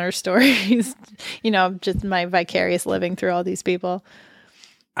creeping on her stories, just my vicarious living through all these people.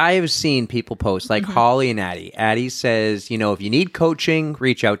 I have seen people post like Holly and Addie. Addie says, if you need coaching,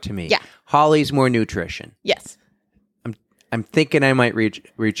 reach out to me. Yeah. Holly's more nutrition. Yes. I'm thinking I might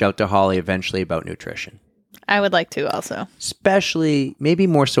reach out to Holly eventually about nutrition. I would like to also. Especially, maybe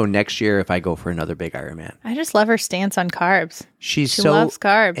more so next year if I go for another big Ironman. I just love her stance on carbs. She loves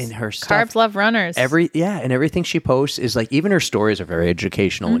carbs. And her stuff. Carbs love runners. And everything she posts is like, even her stories are very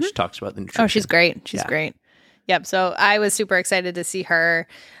educational when she talks about the nutrition. Oh, she's great. She's great. Yep. So I was super excited to see her.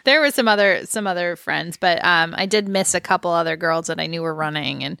 There were some other friends, but I did miss a couple other girls that I knew were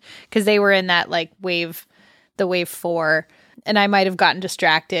running, and because they were in that like the wave 4, and I might have gotten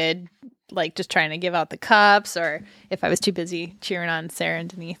distracted, like just trying to give out the cups, or if I was too busy cheering on Sarah and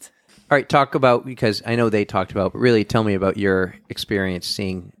Denise. All right, talk about, because I know they talked about, but really tell me about your experience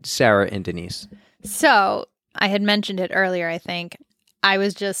seeing Sarah and Denise. So I had mentioned it earlier, I think. I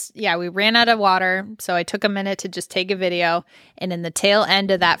was just, we ran out of water, so I took a minute to just take a video, and in the tail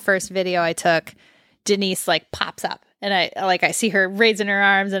end of that first video I took, Denise like pops up, and I see her raising her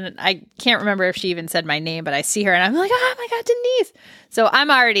arms, and I can't remember if she even said my name, but I see her and I'm like, oh my God, Denise. So I'm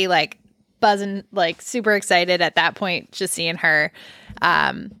already like buzzing, like super excited at that point, just seeing her.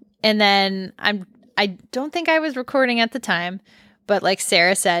 And then I don't think I was recording at the time, but like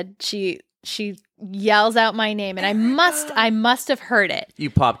Sarah said, she yells out my name, and I must have heard it.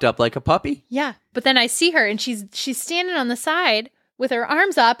 You popped up like a puppy? Yeah. But then I see her, and she's standing on the side with her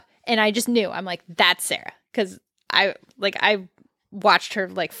arms up, and I just knew. I'm like, that's Sarah. Because I watched her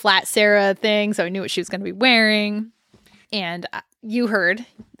like flat Sarah thing, so I knew what she was going to be wearing. And you heard.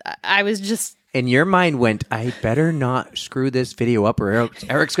 I was just... And your mind went, I better not screw this video up, or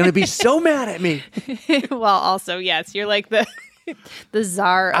Eric's going to be so mad at me. Well, also, yes, you're like the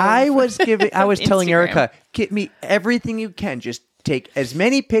czar of I was telling Instagram. Erica, get me everything you can. Just take as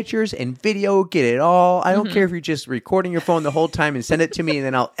many pictures and video, get it all. I don't care if you're just recording your phone the whole time and send it to me, and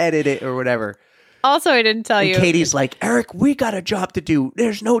then I'll edit it or whatever. Also, I didn't tell you. Katie's like, Eric, we got a job to do.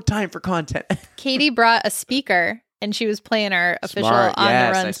 There's no time for content. Katie brought a speaker, and she was playing our official Smart. On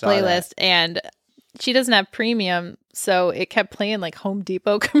Yes, the I Runs saw playlist, that. and she doesn't have premium, so it kept playing like Home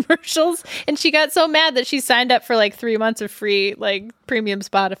Depot commercials, and she got so mad that she signed up for like 3 months of free like premium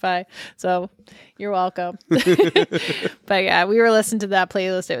Spotify. So you're welcome. But yeah, we were listening to that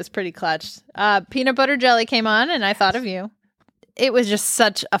playlist. It was pretty clutch. Peanut Butter Jelly came on, and I thought of you. It was just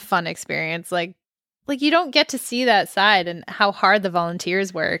such a fun experience. Like you don't get to see that side and how hard the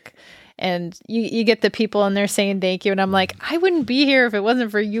volunteers work. And you get the people in there saying thank you. And I'm like, I wouldn't be here if it wasn't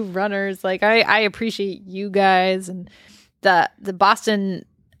for you runners. Like, I appreciate you guys. And the Boston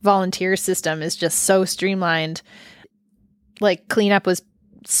volunteer system is just so streamlined. Like, cleanup was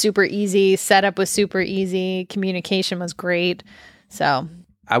super easy. Setup was super easy. Communication was great. So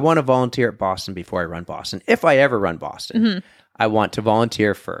I want to volunteer at Boston before I run Boston. If I ever run Boston, I want to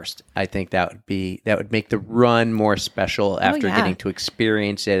volunteer first. I think that would make the run more special after getting to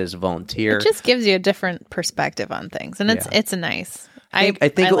experience it as a volunteer. it just gives you a different perspective on things. And it's nice. I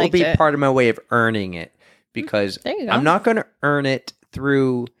think it will liked be it. part of my way of earning it, because There you go. I'm not going to earn it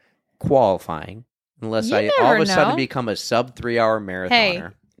through qualifying unless You I all of never a sudden know. become a sub 3 hour marathoner. Hey,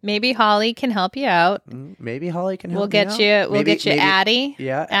 Maybe Holly can help you out. Maybe Holly can help We'll get me out. you. We'll get you Addie.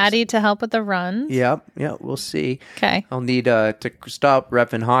 Yeah. Addie to help with the runs. Yep. Yeah. We'll see. Okay. I'll need to stop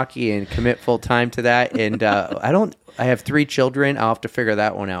repping hockey and commit full time to that. And I have 3 children. I'll have to figure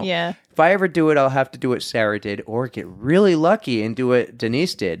that one out. Yeah. If I ever do it, I'll have to do what Sarah did, or get really lucky and do what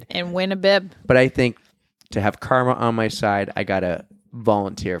Denise did. And win a bib. But I think to have karma on my side, I gotta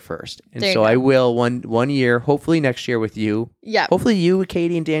volunteer first, and There you so go. I will one year, hopefully next year with you. Yeah. Hopefully you,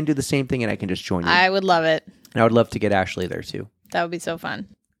 Katie, and Dan do the same thing, and I can just join you. I would love it. And I would love to get Ashley there too. That would be so fun.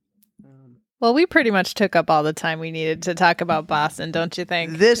 Well, we pretty much took up all the time we needed to talk about Boston, don't you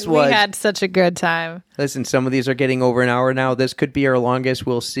think? We had such a good time. Listen, some of these are getting over an hour now. This could be our longest.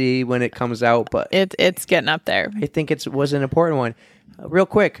 We'll see when it comes out, but It's getting up there. I think it was an important one. Real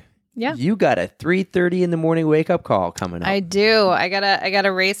quick. Yeah. You got a 3:30 in the morning wake up call coming up. I do. I got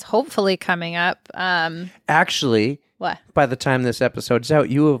a race hopefully coming up. Actually, What? by the time this episode's out,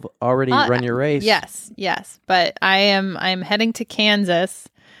 you have already run your race. Yes. But I'm heading to Kansas,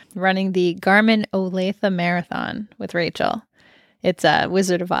 running the Garmin Olathe Marathon with Rachel. It's a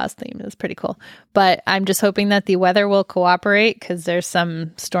Wizard of Oz theme. It's pretty cool. But I'm just hoping that the weather will cooperate because there's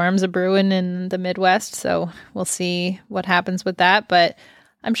some storms a brewing in the Midwest. So we'll see what happens with that. But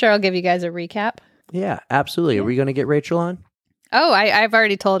I'm sure I'll give you guys a recap. Yeah, absolutely. Are we going to get Rachel on? Oh, I've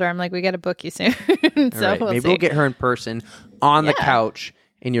already told her. I'm like, we got to book you soon. So All right. we'll Maybe see. we'll get her in person on the couch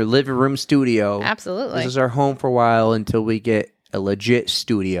in your living room studio. Absolutely. This is our home for a while until we get a legit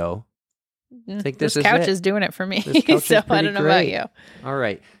studio. I think this is couch it. is doing it for me. This couch So is I pretty don't know great. about you. All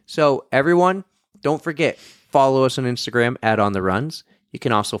right. So everyone, don't forget, follow us on Instagram at On The Runs. You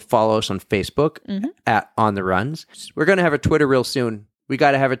can also follow us on Facebook at On The Runs. We're going to have a Twitter real soon. We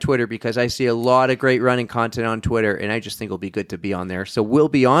got to have a Twitter because I see a lot of great running content on Twitter, and I just think it'll be good to be on there. So we'll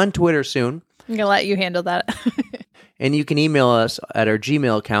be on Twitter soon. I'm going to let you handle that. And you can email us at our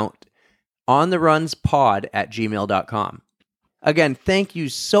Gmail account, ontherunspod@gmail.com. Again, thank you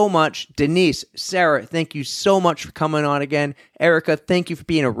so much. Denise, Sarah, thank you so much for coming on again. Erica, thank you for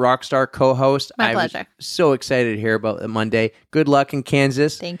being a rock star co-host. My I'm pleasure. so excited to hear about Monday. Good luck in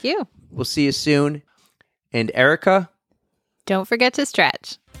Kansas. Thank you. We'll see you soon. And Erica, Don't forget to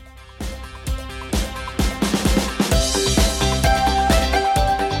stretch.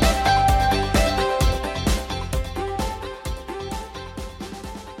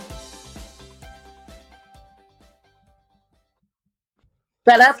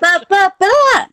 Ba-da-ba-ba-ba.